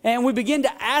 and we begin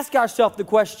to ask ourselves the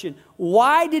question,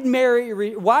 why did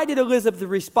Elizabeth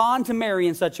respond to Mary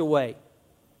in such a way?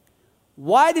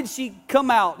 Why did she come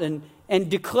out and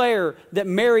declare that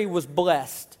Mary was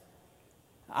blessed?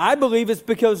 I believe it's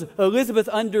because Elizabeth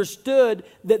understood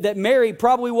that Mary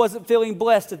probably wasn't feeling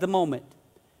blessed at the moment.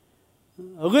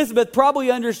 Elizabeth probably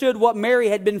understood what Mary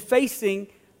had been facing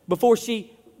before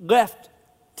she left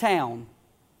town.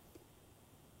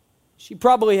 She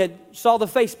probably saw the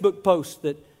Facebook post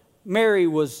that Mary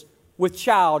was with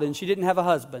child and she didn't have a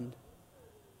husband.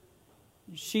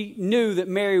 She knew that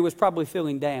Mary was probably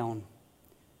feeling down.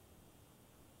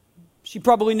 She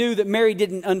probably knew that Mary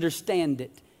didn't understand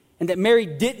it and that Mary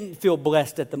didn't feel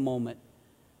blessed at the moment.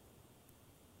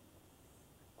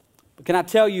 But can I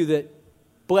tell you that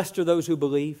blessed are those who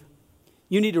believe?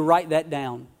 You need to write that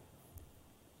down.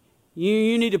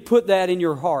 You need to put that in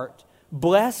your heart.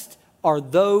 Blessed are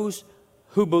those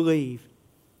who believe.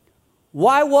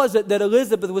 Why was it that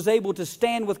Elizabeth was able to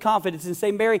stand with confidence and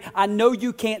say, Mary, I know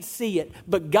you can't see it,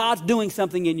 but God's doing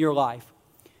something in your life?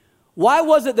 Why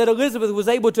was it that Elizabeth was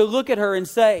able to look at her and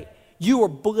say, you are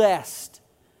blessed?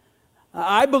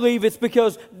 I believe it's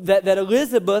because that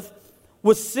Elizabeth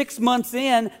was 6 months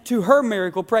in to her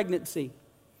miracle pregnancy.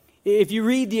 If you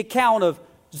read the account of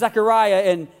Zechariah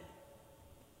and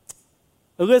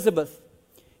Elizabeth,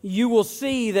 you will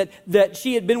see that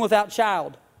she had been without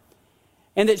child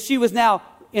and that she was now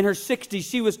in her 60s.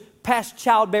 She was past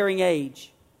childbearing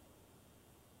age.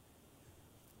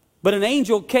 But an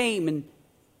angel came and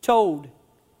told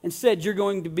and said, you're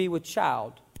going to be with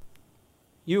child.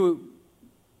 You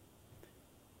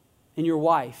and your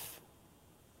wife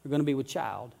are going to be with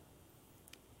child.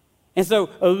 And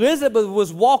so Elizabeth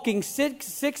was walking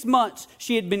 6 months.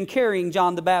 She had been carrying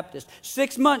John the Baptist.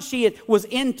 6 months she was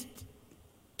into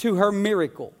to her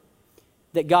miracle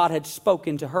that God had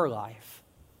spoken to her life.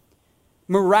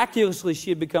 Miraculously,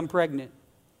 she had become pregnant.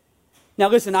 Now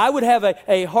listen, I would have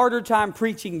a harder time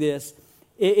preaching this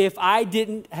if I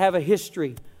didn't have a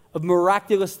history of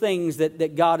miraculous things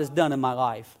that God has done in my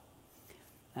life.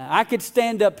 I could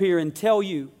stand up here and tell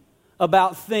you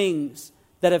about things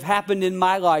that have happened in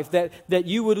my life that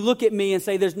you would look at me and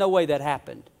say, there's no way that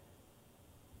happened.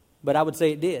 But I would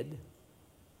say it did.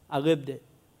 I lived it.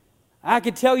 I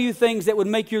could tell you things that would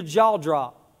make your jaw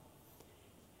drop.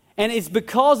 And it's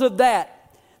because of that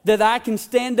I can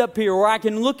stand up here, or I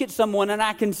can look at someone and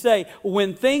I can say,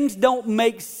 when things don't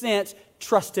make sense,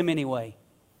 trust Him anyway.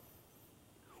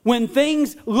 When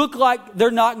things look like they're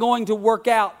not going to work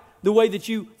out the way that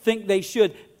you think they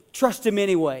should, trust Him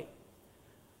anyway.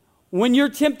 When you're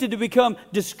tempted to become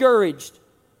discouraged,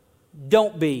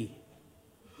 don't be.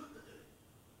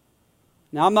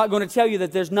 Now, I'm not going to tell you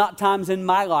that there's not times in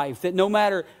my life that no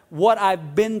matter what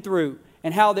I've been through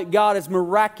and how that God has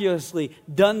miraculously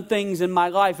done things in my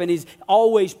life and He's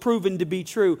always proven to be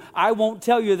true, I won't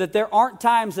tell you that there aren't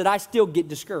times that I still get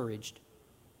discouraged.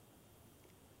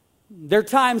 There are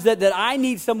times that I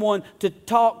need someone to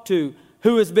talk to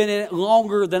who has been in it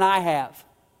longer than I have,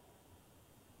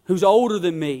 who's older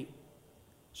than me.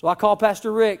 So I call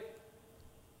Pastor Rick.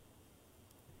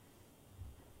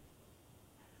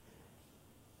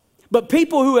 But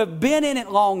people who have been in it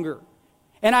longer,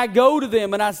 and I go to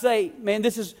them and I say, man,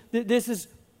 this is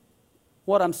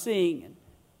what I'm seeing.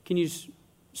 Can you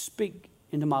speak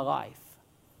into my life?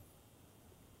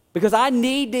 Because I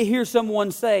need to hear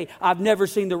someone say, I've never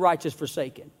seen the righteous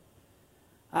forsaken.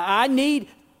 I need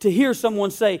to hear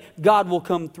someone say, God will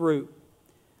come through.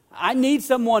 I need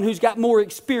someone who's got more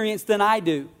experience than I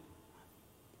do.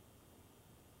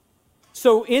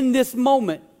 So in this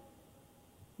moment,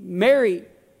 Mary,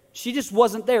 she just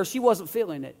wasn't there. She wasn't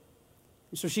feeling it.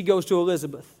 And so she goes to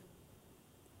Elizabeth.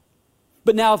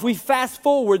 But now if we fast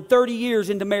forward 30 years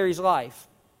into Mary's life,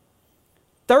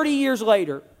 30 years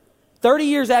later, 30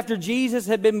 years after Jesus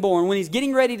had been born, when He's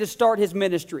getting ready to start His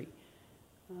ministry,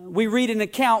 we read an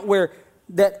account where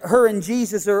that her and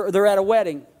Jesus they're at a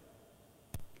wedding.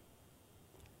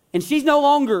 And she's no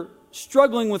longer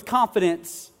struggling with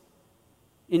confidence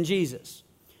in Jesus.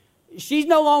 She's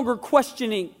no longer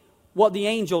questioning what the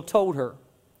angel told her.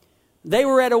 They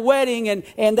were at a wedding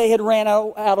and they had ran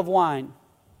out of wine.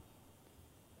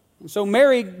 And so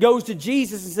Mary goes to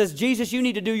Jesus and says, Jesus, you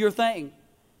need to do your thing.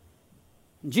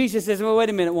 And Jesus says, well, wait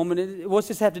a minute, woman. What's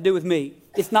this have to do with me?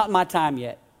 It's not my time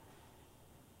yet.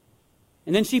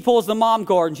 And then she pulls the mom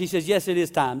card and she says, yes, it is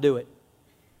time. Do it.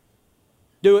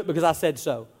 Do it because I said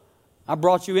so. I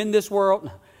brought you in this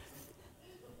world.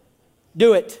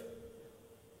 Do it.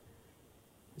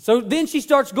 So then she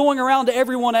starts going around to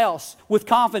everyone else with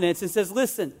confidence and says,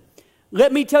 listen,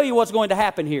 let me tell you what's going to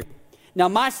happen here. Now,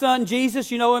 my son, Jesus,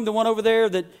 you know him, the one over there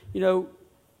that,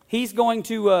 he's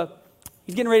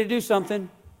getting ready to do something.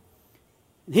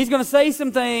 He's going to say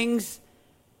some things,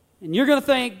 and you're going to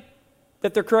think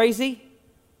that they're crazy.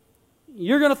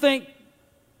 You're going to think,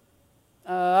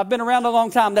 I've been around a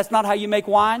long time. That's not how you make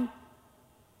wine.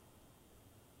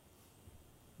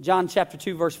 John chapter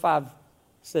 2, verse 5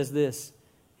 says this.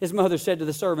 His mother said to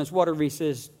the servants, whatever he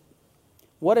says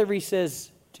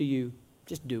to you,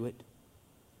 just do it.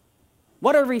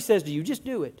 Whatever he says to you, just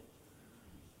do it.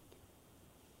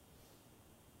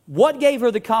 What gave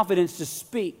her the confidence to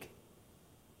speak?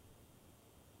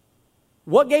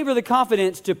 What gave her the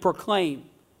confidence to proclaim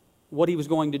what he was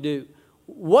going to do?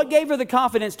 What gave her the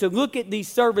confidence to look at these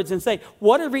servants and say,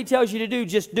 whatever he tells you to do,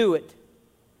 just do it?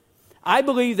 I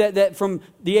believe that from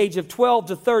the age of 12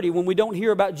 to 30, when we don't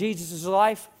hear about Jesus'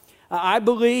 life, I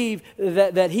believe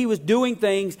that he was doing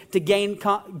things to gain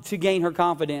her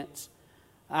confidence.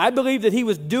 I believe that he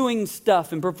was doing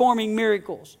stuff and performing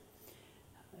miracles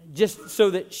just so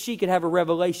that she could have a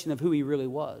revelation of who he really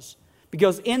was.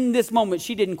 Because in this moment,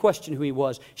 she didn't question who he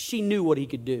was. She knew what he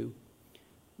could do.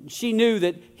 She knew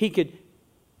that he could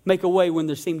make a way when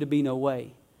there seemed to be no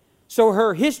way. So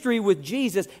her history with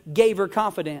Jesus gave her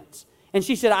confidence. And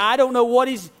she said, I don't know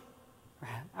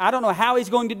how he's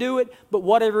going to do it, but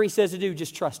whatever he says to do,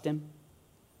 just trust him.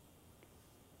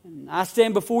 And I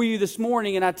stand before you this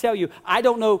morning and I tell you, I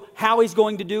don't know how he's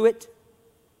going to do it,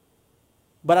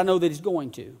 but I know that he's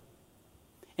going to.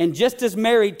 And just as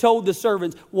Mary told the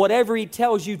servants, whatever he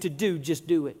tells you to do, just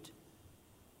do it.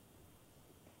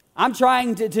 I'm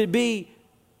trying to be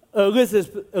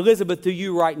Elizabeth to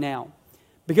you right now.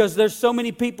 Because there's so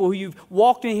many people who you've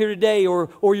walked in here today or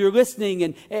you're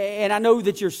listening and I know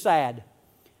that you're sad.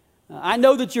 I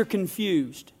know that you're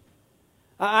confused.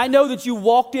 I know that you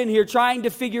walked in here trying to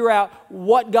figure out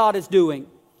what God is doing.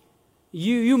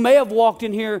 You may have walked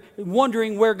in here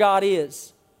wondering where God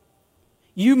is.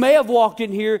 You may have walked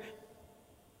in here,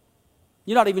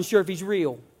 you're not even sure if He's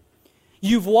real.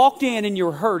 You've walked in and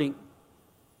you're hurting.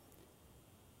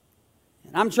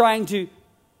 And I'm trying to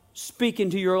speak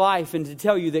into your life and to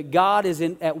tell you that God is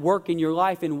at work in your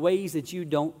life in ways that you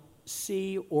don't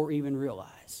see or even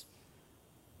realize.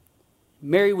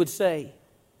 Mary would say,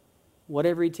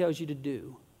 whatever He tells you to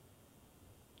do,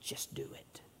 just do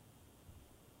it.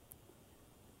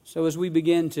 So as we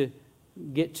begin to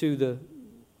get to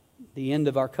the end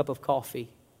of our cup of coffee,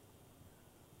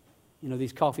 you know,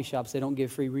 these coffee shops, they don't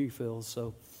give free refills,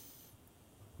 so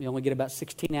we only get about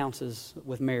 16 ounces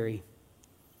with Mary.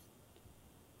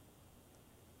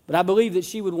 But I believe that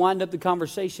she would wind up the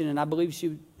conversation, and I believe she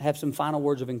would have some final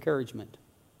words of encouragement.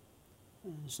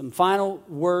 Some final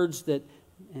words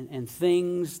and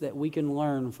things that we can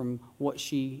learn from what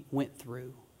she went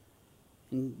through.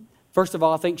 And first of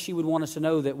all, I think she would want us to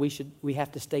know that we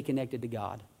have to stay connected to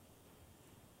God.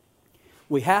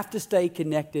 We have to stay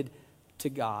connected to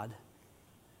God.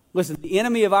 Listen, the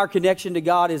enemy of our connection to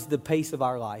God is the pace of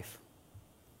our life.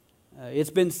 It's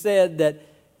been said that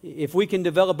if we can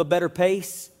develop a better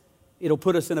pace, it'll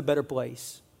put us in a better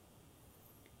place.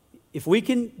 If we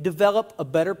can develop a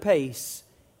better pace,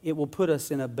 it will put us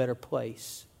in a better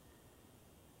place.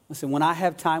 Listen, when I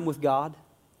have time with God,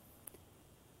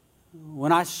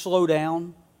 when I slow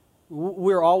down,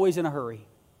 we're always in a hurry.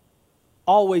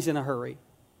 Always in a hurry.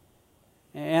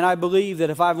 And I believe that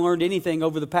if I've learned anything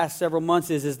over the past several months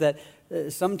is that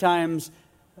sometimes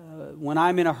when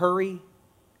I'm in a hurry,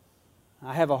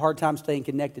 I have a hard time staying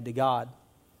connected to God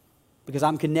because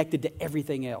I'm connected to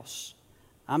everything else.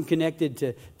 I'm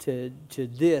connected to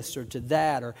this or to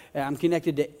that, or I'm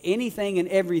connected to anything and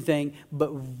everything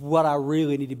but what I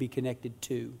really need to be connected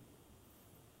to.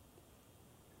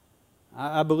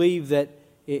 I believe that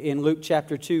in Luke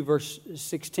chapter 2, verse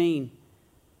 16,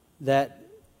 that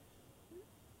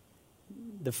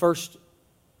the first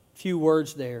few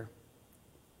words there,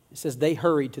 it says they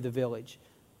hurried to the village.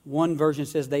 One version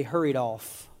says they hurried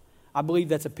off. I believe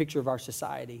that's a picture of our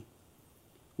society.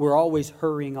 We're always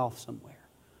hurrying off somewhere.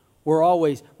 We're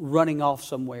always running off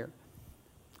somewhere.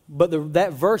 But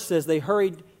that verse says they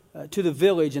hurried to the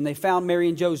village and they found Mary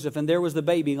and Joseph, and there was the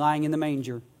baby lying in the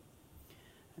manger.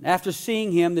 And after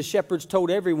seeing him, the shepherds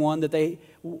told everyone that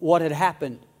what had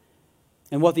happened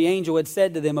and what the angel had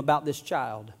said to them about this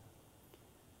child.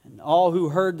 And all who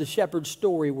heard the shepherd's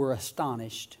story were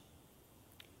astonished.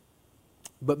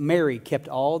 But Mary kept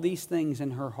all these things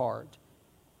in her heart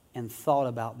and thought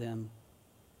about them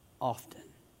often.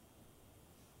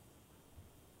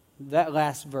 That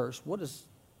last verse,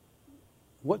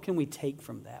 what can we take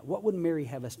from that? What would Mary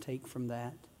have us take from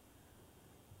that?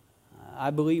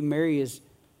 I believe Mary is,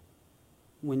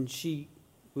 when she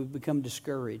would become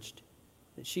discouraged,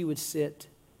 that she would sit,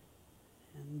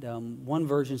 and one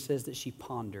version says that she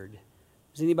pondered.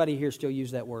 Does anybody here still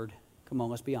use that word? Come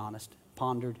on, let's be honest.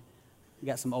 Pondered. We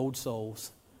got some old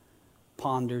souls.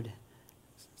 Pondered.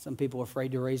 Some people are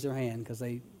afraid to raise their hand because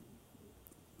they're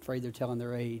afraid they're telling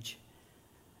their age.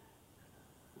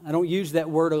 I don't use that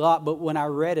word a lot, but when I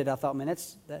read it, I thought, man,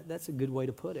 that's a good way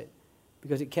to put it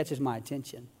because it catches my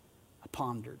attention. I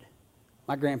pondered.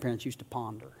 My grandparents used to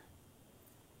ponder.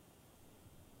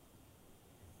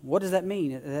 What does that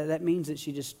mean? That means that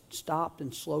she just stopped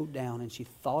and slowed down and she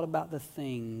thought about the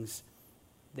things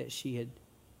that she had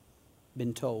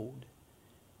been told.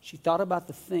 She thought about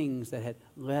the things that had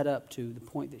led up to the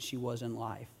point that she was in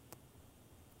life.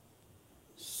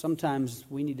 Sometimes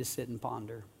we need to sit and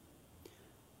ponder.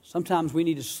 Sometimes we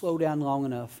need to slow down long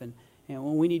enough and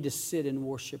when we need to sit and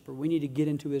worship, or we need to get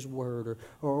into His Word,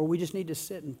 or we just need to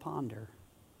sit and ponder.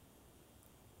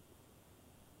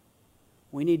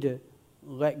 We need to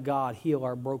let God heal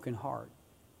our broken heart.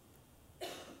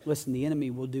 Listen, the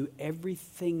enemy will do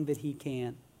everything that he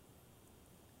can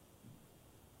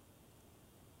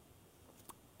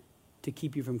to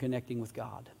keep you from connecting with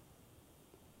God.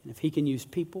 And if he can use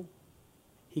people,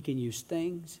 he can use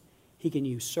things, he can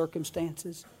use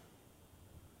circumstances.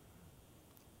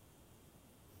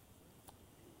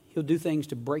 He'll do things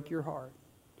to break your heart.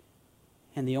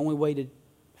 And the only way to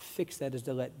fix that is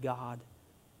to let God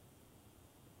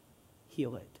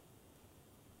heal it.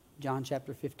 John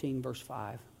chapter 15, verse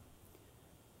 5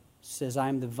 says, I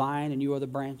am the vine and you are the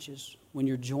branches. When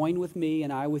you're joined with me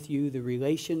and I with you, the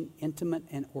relation intimate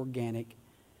and organic,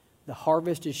 the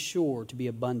harvest is sure to be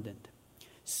abundant.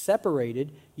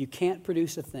 Separated, you can't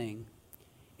produce a thing.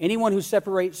 Anyone who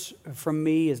separates from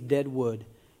me is dead wood,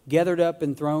 gathered up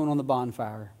and thrown on the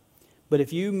bonfire. But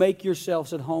if you make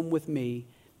yourselves at home with me,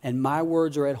 and my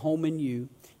words are at home in you,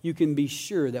 you can be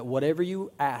sure that whatever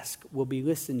you ask will be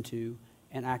listened to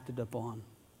and acted upon.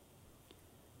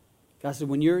 God said,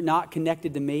 when you're not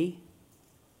connected to me,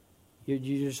 you're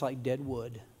just like dead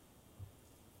wood.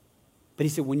 But he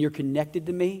said, when you're connected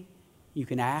to me, you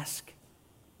can ask,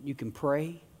 you can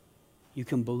pray, you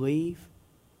can believe,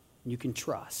 you can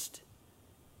trust.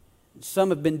 Some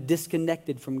have been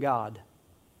disconnected from God.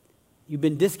 You've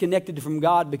been disconnected from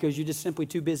God because you're just simply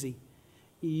too busy.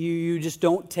 You just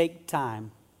don't take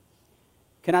time.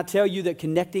 Can I tell you that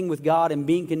connecting with God and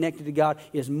being connected to God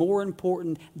is more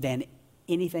important than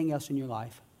anything else in your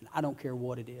life? I don't care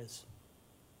what it is.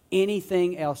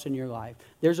 Anything else in your life.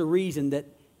 There's a reason that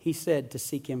he said to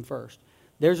seek him first.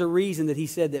 There's a reason that he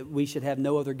said that we should have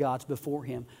no other gods before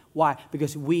him. Why?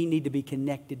 Because we need to be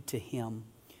connected to him.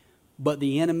 But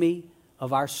the enemy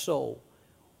of our soul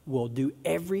will do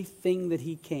everything that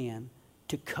he can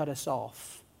to cut us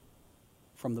off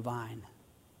from the vine.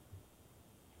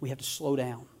 We have to slow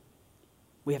down.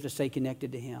 We have to stay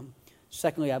connected to him.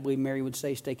 Secondly, I believe Mary would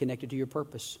say, stay connected to your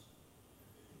purpose.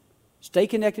 Stay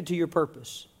connected to your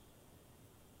purpose.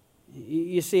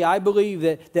 You see, I believe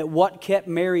that what kept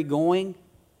Mary going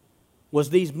was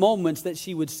these moments that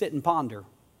she would sit and ponder.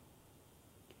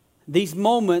 These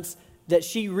moments that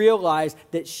she realized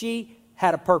that she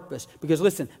had a purpose. Because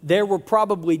listen, there were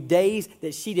probably days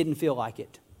that she didn't feel like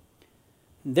it.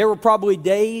 There were probably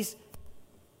days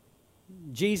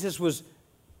Jesus was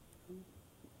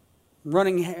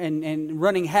running and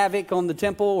running havoc on the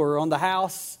temple or on the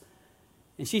house.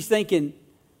 And she's thinking,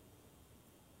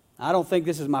 I don't think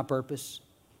this is my purpose.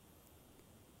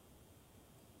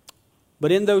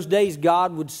 But in those days,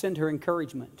 God would send her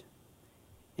encouragement.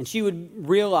 And she would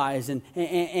realize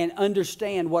and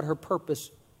understand what her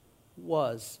purpose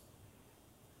was.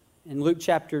 In Luke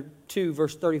chapter 2,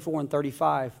 verse 34 and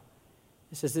 35,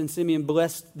 it says, then Simeon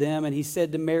blessed them, and he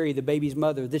said to Mary, the baby's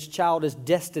mother, this child is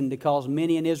destined to cause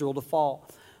many in Israel to fall,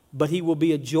 but he will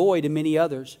be a joy to many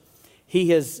others.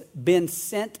 He has been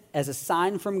sent as a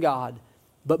sign from God,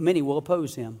 but many will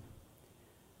oppose him.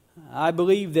 I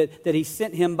believe that he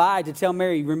sent him by to tell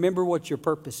Mary, remember what your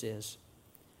purpose is.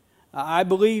 I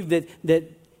believe that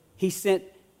he sent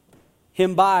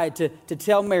him by to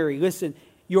tell Mary, listen,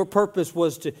 your purpose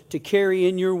was to carry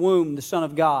in your womb the Son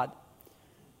of God.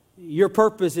 Your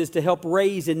purpose is to help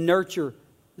raise and nurture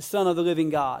the Son of the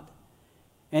living God.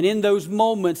 And in those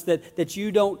moments that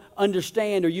you don't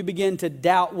understand or you begin to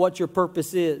doubt what your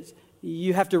purpose is,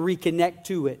 you have to reconnect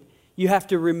to it. You have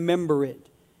to remember it.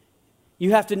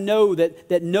 You have to know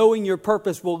that knowing your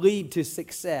purpose will lead to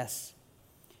success.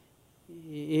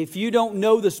 If you don't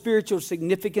know the spiritual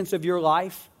significance of your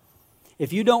life,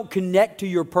 if you don't connect to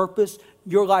your purpose,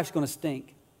 your life's going to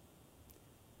stink.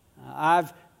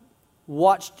 I've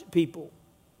watched people,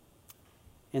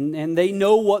 and they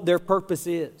know what their purpose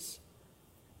is.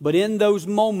 But in those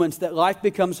moments that life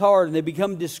becomes hard and they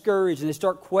become discouraged and they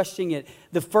start questioning it,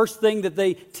 the first thing that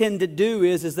they tend to do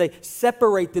is they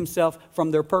separate themselves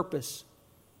from their purpose.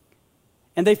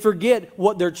 And they forget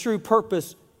what their true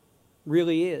purpose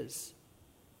really is.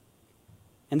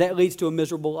 And that leads to a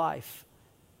miserable life.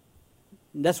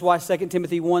 And that's why 2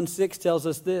 Timothy 1:6 tells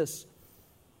us this.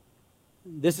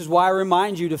 This is why I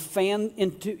remind you to fan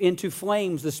into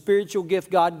flames the spiritual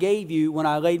gift God gave you when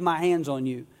I laid my hands on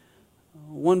you.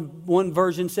 One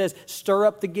version says, stir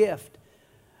up the gift.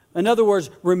 In other words,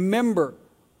 remember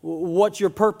what your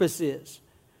purpose is.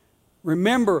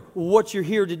 Remember what you're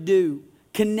here to do.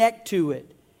 Connect to it.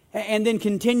 And then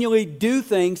continually do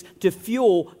things to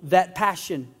fuel that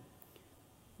passion.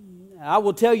 I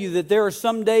will tell you that there are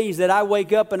some days that I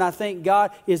wake up and I think,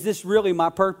 God, is this really my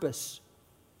purpose?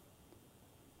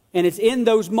 And it's in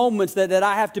those moments that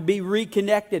I have to be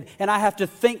reconnected and I have to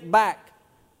think back.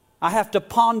 I have to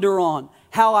ponder on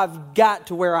how I've got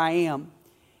to where I am.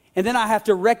 And then I have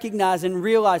to recognize and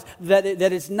realize that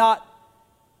it's not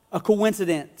a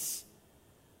coincidence.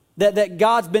 That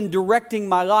God's been directing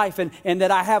my life and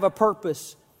that I have a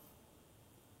purpose.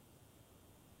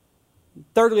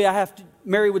 Thirdly,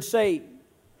 Mary would say,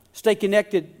 stay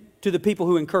connected to the people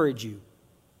who encourage you.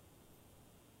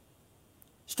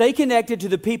 Stay connected to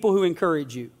the people who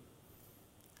encourage you.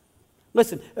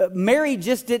 Listen, Mary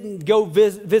just didn't go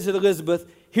visit Elizabeth,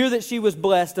 hear that she was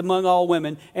blessed among all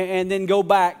women, and then go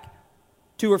back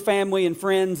to her family and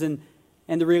friends and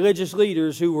the religious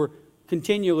leaders who were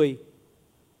continually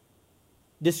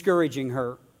discouraging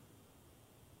her.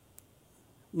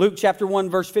 Luke chapter 1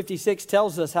 verse 56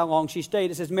 tells us how long she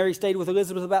stayed. It says Mary stayed with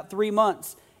Elizabeth about 3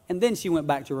 months, and then she went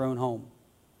back to her own home.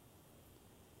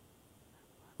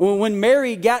 When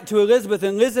Mary got to Elizabeth,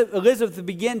 and Elizabeth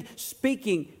began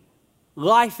speaking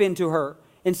life into her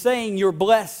and saying, you're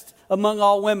blessed among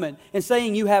all women, and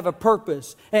saying you have a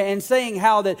purpose, and saying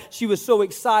how that she was so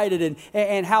excited,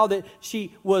 and how that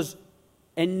she was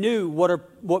and knew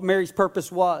what Mary's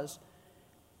purpose was.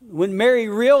 When Mary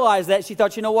realized that, she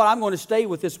thought, you know what, I'm going to stay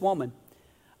with this woman.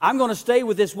 I'm going to stay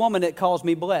with this woman that calls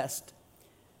me blessed.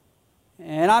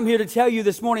 And I'm here to tell you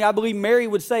this morning, I believe Mary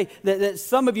would say that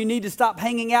some of you need to stop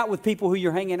hanging out with people who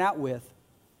you're hanging out with.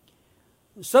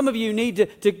 Some of you need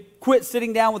to quit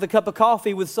sitting down with a cup of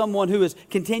coffee with someone who is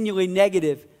continually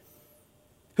negative,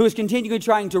 who is continually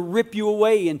trying to rip you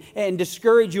away and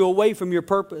discourage you away from your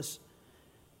purpose.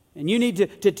 And you need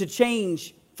to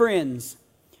change friends.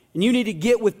 And you need to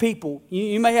get with people.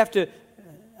 You may have to,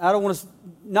 I don't want to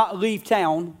not leave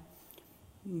town,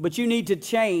 but you need to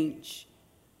change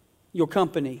your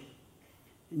company.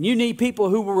 And you need people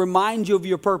who will remind you of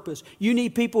your purpose. You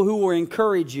need people who will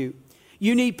encourage you.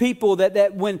 You need people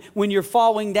that when you're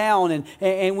falling down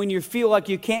and when you feel like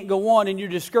you can't go on and you're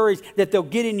discouraged, that they'll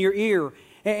get in your ear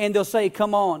and they'll say,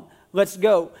 come on, let's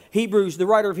go. Hebrews, the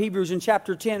writer of Hebrews in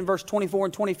chapter 10, verse 24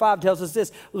 and 25 tells us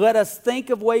this: let us think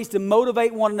of ways to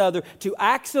motivate one another to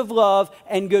acts of love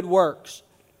and good works.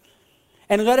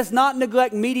 And let us not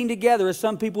neglect meeting together as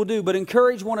some people do, but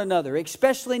encourage one another,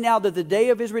 especially now that the day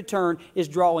of His return is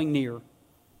drawing near.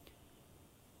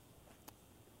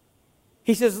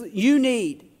 He says you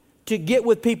need to get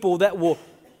with people that will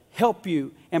help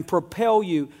you and propel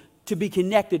you to be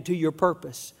connected to your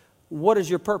purpose. What is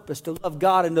your purpose? To love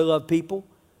God and to love people.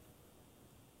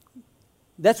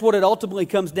 That's what it ultimately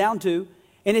comes down to.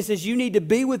 And it says you need to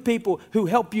be with people who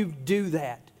help you do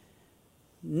that,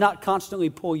 not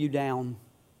constantly pull you down.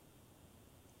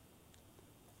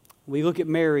 We look at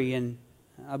Mary, and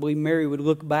I believe Mary would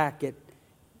look back at,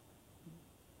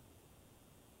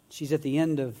 she's at the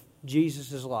end of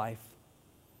Jesus' life.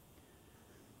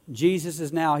 Jesus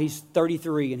is now, he's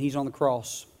 33 and he's on the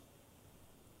cross.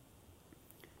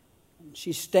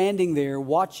 She's standing there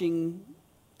watching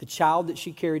the child that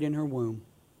she carried in her womb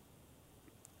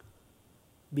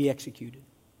be executed.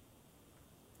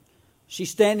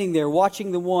 She's standing there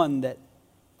watching the one that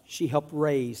she helped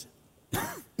raise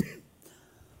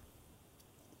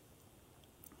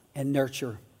and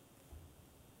nurture.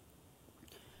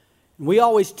 We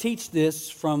always teach this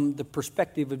from the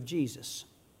perspective of Jesus.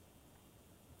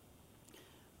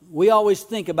 We always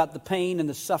think about the pain and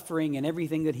the suffering and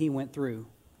everything that He went through.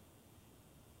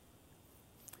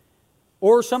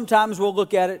 Or sometimes we'll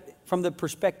look at it from the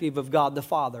perspective of God the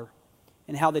Father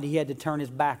and how that He had to turn His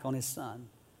back on His Son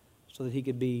so that He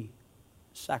could be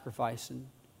sacrificing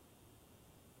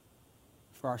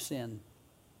for our sin.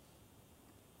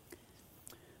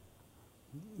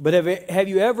 But have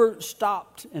you ever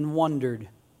stopped and wondered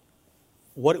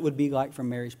what it would be like from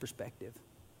Mary's perspective?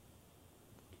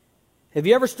 Have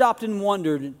you ever stopped and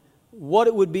wondered what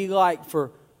it would be like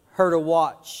for her to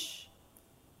watch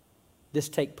this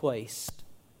take place,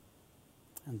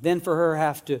 and then for her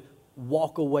have to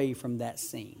walk away from that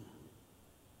scene?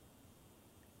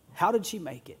 How did she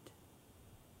make it?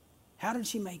 How did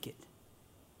she make it?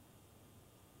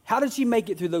 How did she make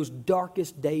it through those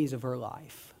darkest days of her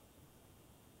life?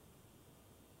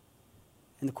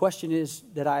 And the question is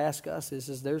that I ask us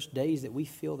is there's days that we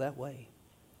feel that way.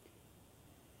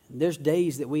 And there's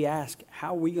days that we ask,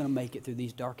 how are we going to make it through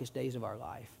these darkest days of our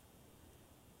life?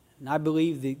 And I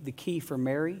believe the key for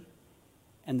Mary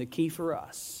and the key for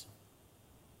us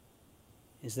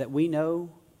is that we know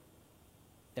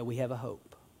that we have a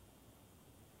hope.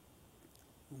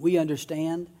 We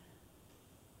understand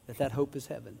that hope is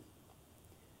heaven.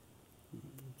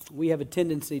 We have a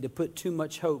tendency to put too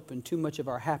much hope and too much of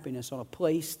our happiness on a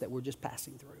place that we're just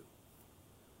passing through.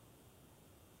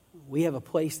 We have a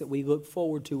place that we look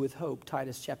forward to with hope.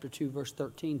 Titus chapter 2 verse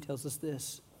 13 tells us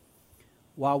this: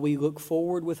 while we look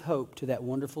forward with hope to that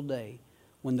wonderful day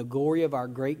when the glory of our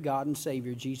great God and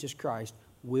Savior Jesus Christ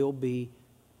will be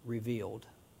revealed.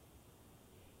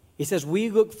 It says we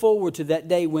look forward to that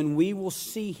day when we will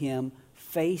see Him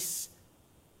face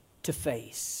to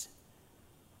face.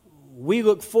 We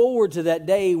look forward to that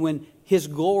day when His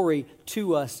glory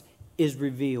to us is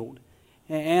revealed.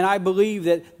 And I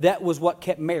believe that was what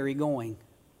kept Mary going.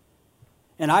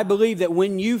 And I believe that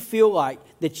when you feel like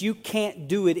that you can't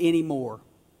do it anymore,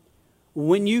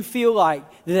 when you feel like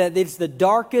that it's the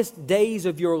darkest days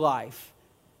of your life,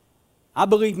 I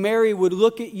believe Mary would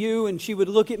look at you and she would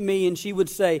look at me and she would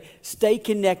say, stay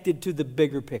connected to the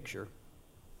bigger picture.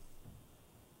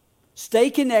 Stay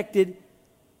connected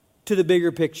to the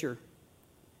bigger picture.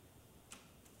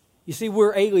 You see,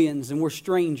 we're aliens and we're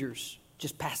strangers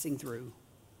just passing through.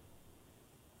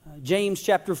 James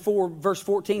chapter 4 verse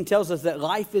 14 tells us that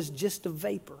life is just a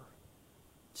vapor.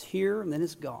 It's here and then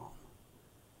it's gone.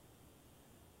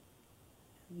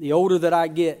 The older that I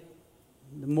get,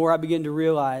 the more I begin to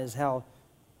realize how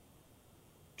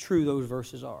true those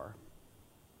verses are.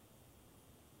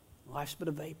 Life's but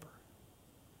a vapor.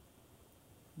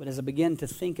 But as I begin to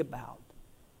think about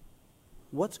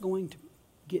what's going to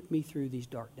get me through these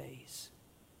dark days,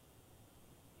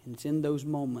 and it's in those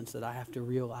moments that I have to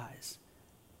realize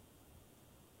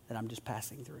that I'm just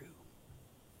passing through.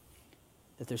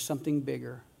 That there's something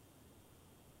bigger,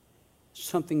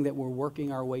 something that we're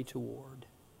working our way toward.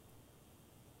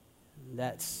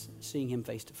 That's seeing Him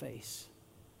face to face.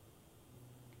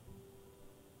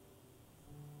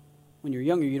 When you're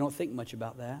younger, you don't think much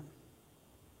about that.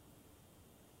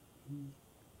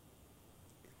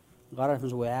 A lot of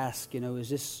times we ask, is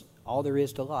this all there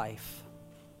is to life?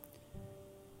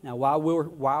 Now,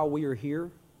 while we are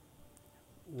here,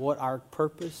 what our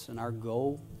purpose and our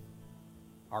goal,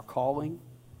 our calling,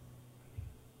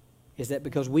 is that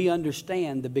because we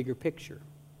understand the bigger picture.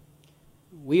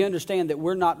 We understand that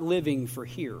we're not living for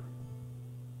here.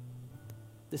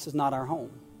 This is not our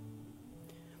home.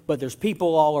 But there's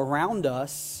people all around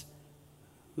us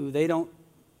who they don't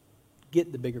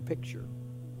get the bigger picture.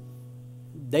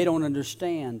 They don't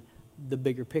understand the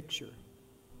bigger picture.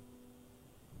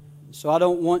 So I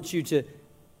don't want you to,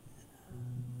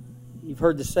 you've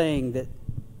heard the saying that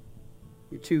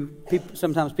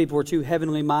sometimes people are too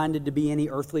heavenly minded to be any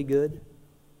earthly good.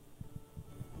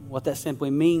 What that simply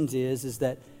means is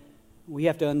that we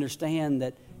have to understand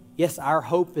that, yes, our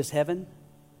hope is heaven,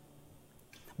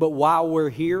 but while we're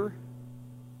here,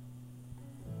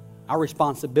 our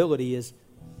responsibility is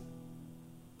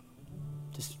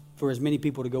just for as many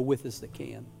people to go with us that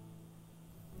can.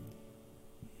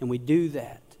 And we do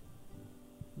that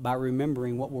by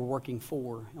remembering what we're working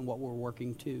for and what we're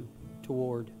working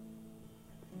toward.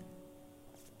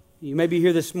 You may be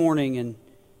here this morning and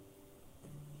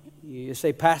you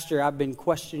say, Pastor, I've been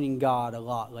questioning God a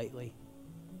lot lately.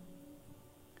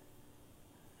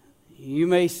 You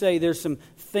may say there's some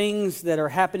things that are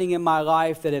happening in my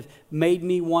life that have made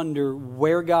me wonder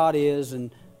where God is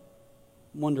and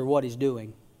wonder what He's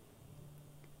doing.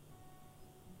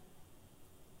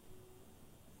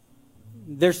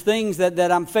 There's things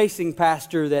that I'm facing,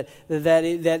 Pastor, that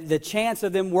the chance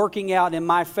of them working out in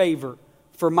my favor,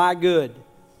 for my good,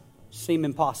 seem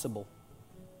impossible.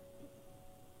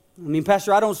 I mean,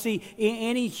 Pastor, I don't see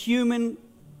any humanly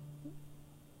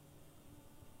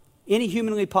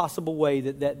possible way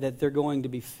that they're going to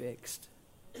be fixed.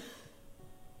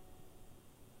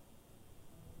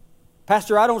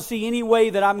 Pastor, I don't see any way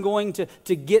that I'm going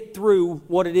to get through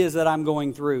what it is that I'm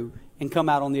going through and come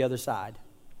out on the other side.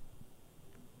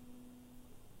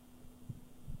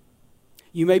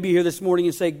 You may be here this morning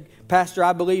and say, Pastor,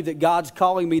 I believe that God's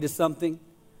calling me to something,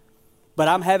 but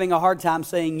I'm having a hard time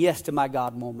saying yes to my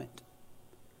God moment.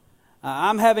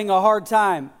 I'm having a hard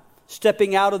time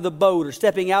stepping out of the boat or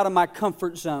stepping out of my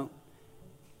comfort zone.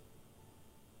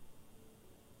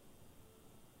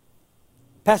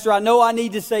 Pastor, I know I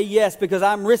need to say yes because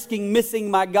I'm risking missing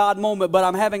my God moment, but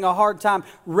I'm having a hard time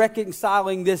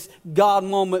reconciling this God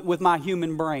moment with my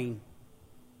human brain.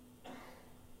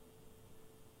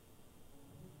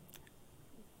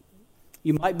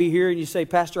 You might be here and you say,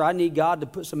 Pastor, I need God to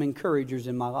put some encouragers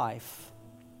in my life.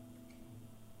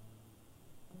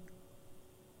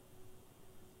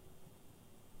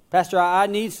 Pastor, I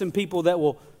need some people that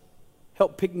will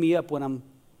help pick me up when I'm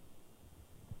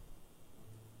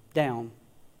down.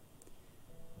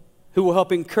 Who will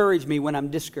help encourage me when I'm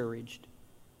discouraged.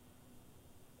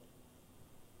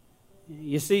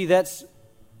 You see, that's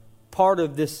part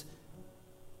of this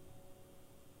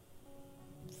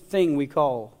thing we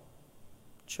call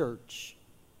church.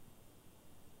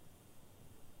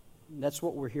 That's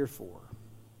what we're here for.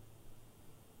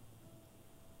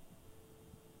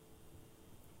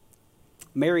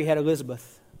 Mary had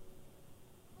Elizabeth.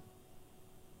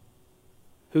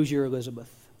 Who's your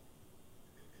Elizabeth?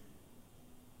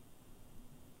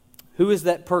 Who is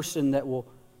that person that will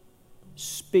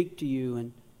speak to you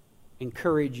and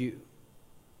encourage you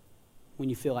when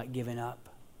you feel like giving up?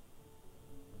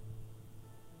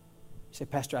 You say,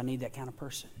 Pastor, I need that kind of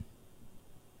person.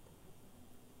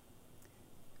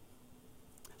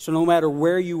 So no matter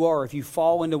where you are, if you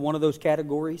fall into one of those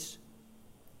categories,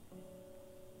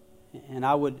 and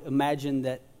I would imagine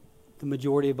that the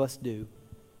majority of us do,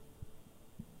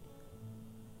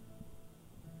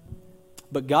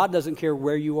 but God doesn't care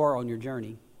where you are on your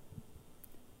journey.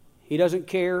 He doesn't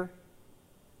care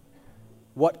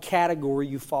what category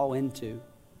you fall into.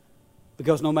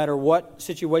 Because no matter what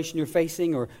situation you're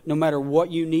facing or no matter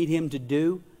what you need Him to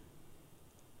do,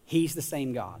 He's the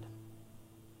same God.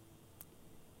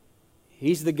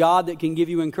 He's the God that can give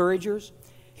you encouragers.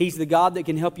 He's the God that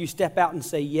can help you step out and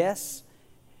say yes.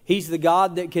 He's the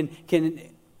God that can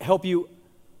help you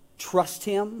trust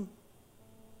Him.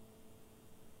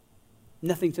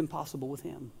 Nothing's impossible with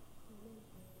Him.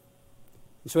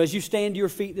 And so as you stand to your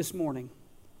feet this morning,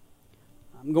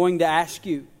 I'm going to ask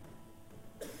you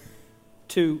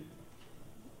to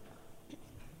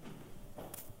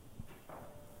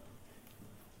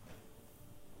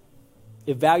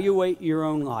evaluate your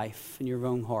own life and your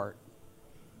own heart.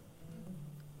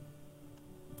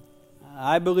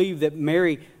 I believe that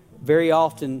Mary, very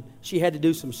often, she had to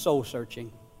do some soul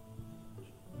searching.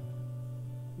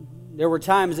 There were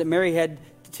times that Mary had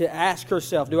to ask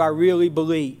herself, do I really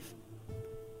believe?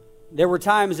 There were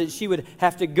times that she would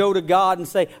have to go to God and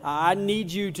say, I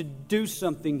need you to do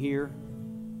something here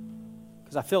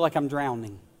because I feel like I'm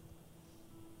drowning.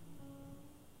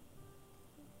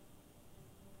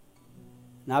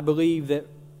 And I believe that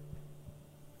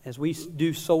as we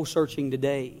do soul searching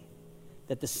today,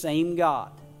 that the same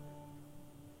God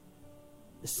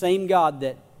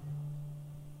that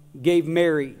gave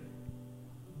Mary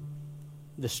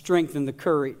the strength and the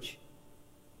courage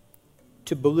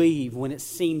to believe when it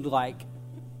seemed like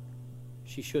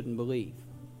she shouldn't believe,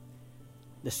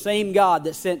 the same God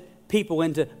that sent people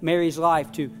into Mary's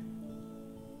life to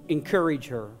encourage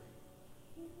her,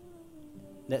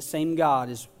 that same God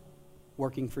is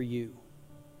working for you.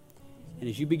 And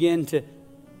as you begin to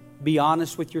be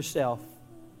honest with yourself,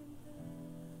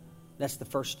 that's the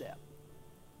first step.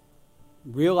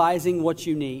 Realizing what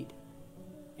you need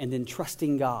and then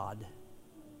trusting God.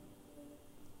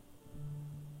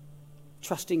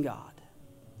 Trusting God.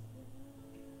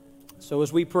 So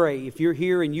as we pray, if you're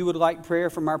here and you would like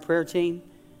prayer from our prayer team,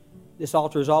 this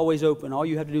altar is always open. All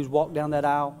you have to do is walk down that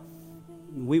aisle.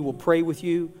 We will pray with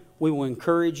you. We will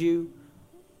encourage you.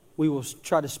 We will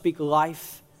try to speak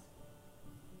life.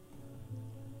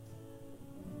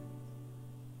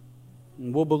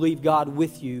 And we'll believe God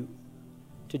with you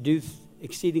to do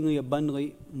exceedingly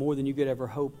abundantly more than you could ever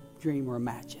hope, dream, or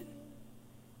imagine.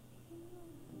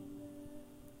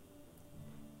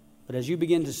 But as you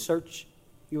begin to search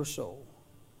your soul,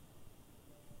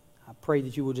 I pray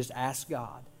that you will just ask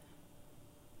God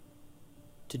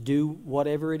to do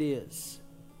whatever it is.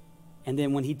 And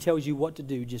then when He tells you what to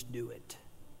do, just do it.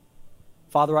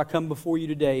 Father, I come before you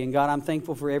today, and God, I'm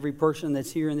thankful for every person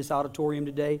that's here in this auditorium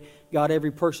today. God,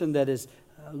 every person that is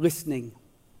listening.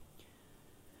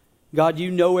 God, you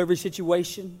know every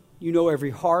situation. You know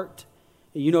every heart.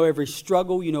 You know every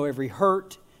struggle. You know every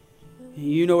hurt.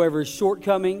 You know every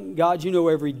shortcoming. God, you know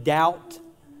every doubt.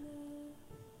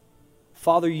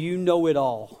 Father, you know it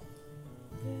all.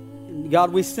 And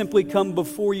God, we simply come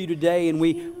before you today, and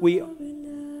we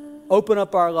open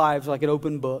up our lives like an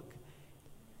open book.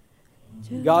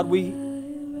 God, we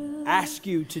ask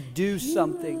you to do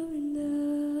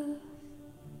something.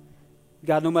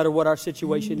 God, no matter what our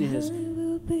situation is,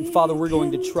 and Father, we're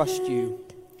going to trust you.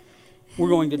 We're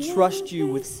going to trust you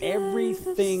with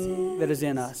everything that is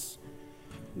in us.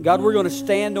 God, we're going to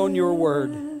stand on your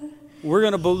word. We're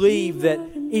going to believe that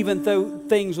even though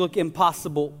things look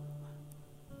impossible,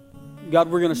 God,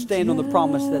 we're going to stand on the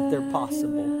promise that they're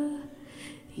possible.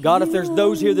 God, if there's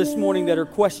those here this morning that are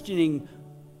questioning,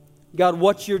 God,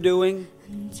 what you're doing,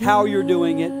 how you're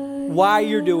doing it, why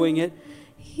you're doing it,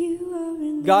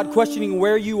 God, questioning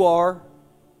where you are,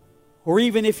 or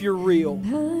even if you're real,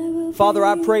 Father,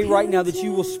 I pray right now that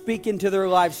you will speak into their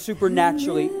lives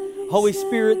supernaturally. Holy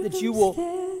Spirit, that you will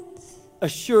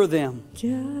assure them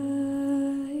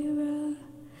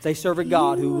they serve a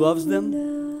God who loves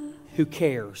them, who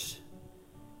cares,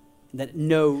 and that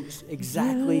knows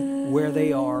exactly where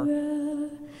they are,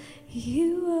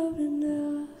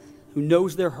 who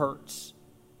knows their hurts,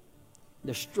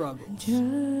 their struggles,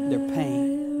 their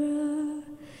pain.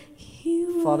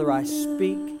 Father, I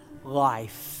speak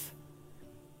life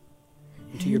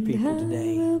into your people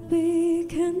today.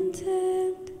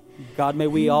 God, may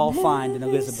we all find an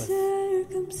Elizabeth,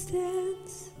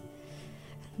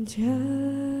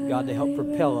 God, to help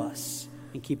propel us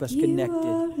and keep us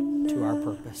connected to our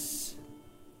purpose.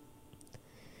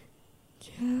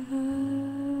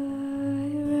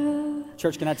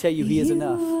 Church, can I tell you, He is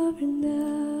enough.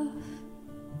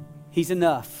 He's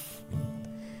enough.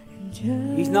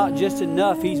 He's not just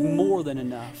enough, He's more than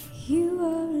enough.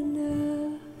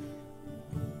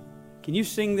 Can you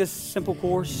sing this simple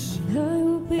chorus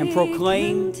and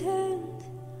proclaim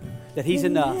that He's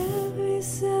enough?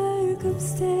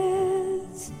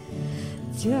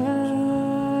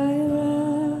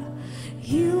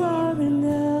 You are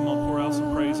enough. Come on, pour out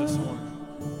some praise this morning.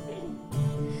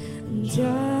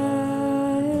 Jireh,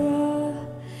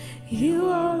 you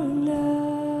are enough.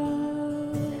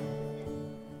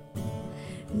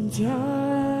 Jireh,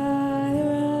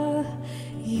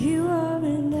 you are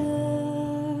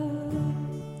enough,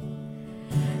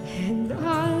 and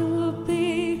I will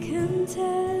be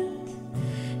content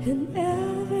in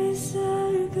every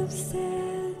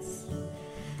circumstance.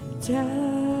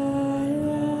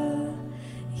 Jireh,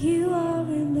 you are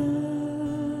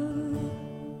enough,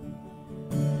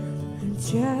 and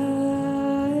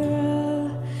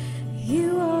Jireh,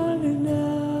 you are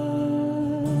enough.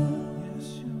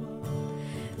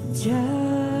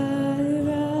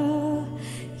 Jireh,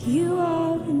 you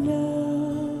are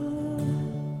enough,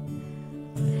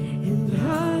 and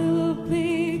I will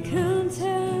be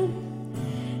content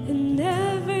in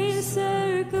every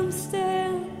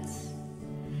circumstance.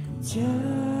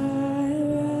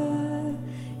 Jireh,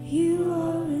 you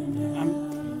are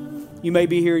enough. You may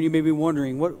be here and you may be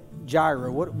wondering, what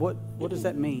Jireh, what does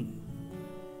that mean?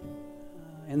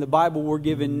 In the Bible, we're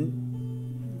given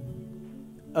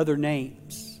other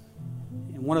names.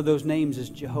 And one of those names is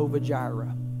Jehovah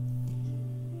Jireh.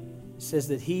 It says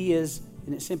that He is,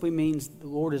 and it simply means the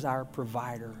Lord is our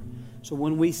provider. So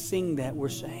when we sing that, we're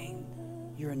saying,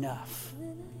 you're enough.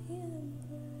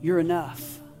 You're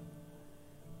enough.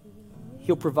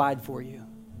 He'll provide for you.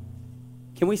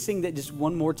 Can we sing that just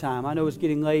one more time? I know it's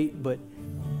getting late, but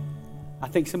I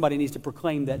think somebody needs to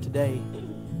proclaim that today.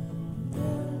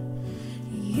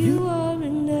 You are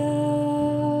enough.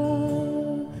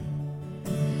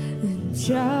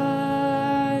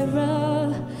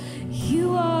 Jireh,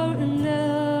 you are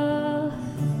enough,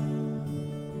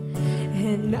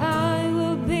 and I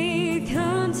will be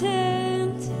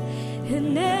content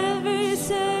in every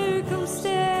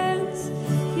circumstance.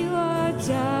 You are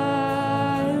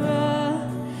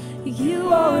Jireh,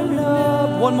 you are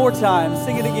enough. One more time,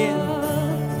 sing it again.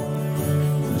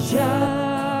 Jireh.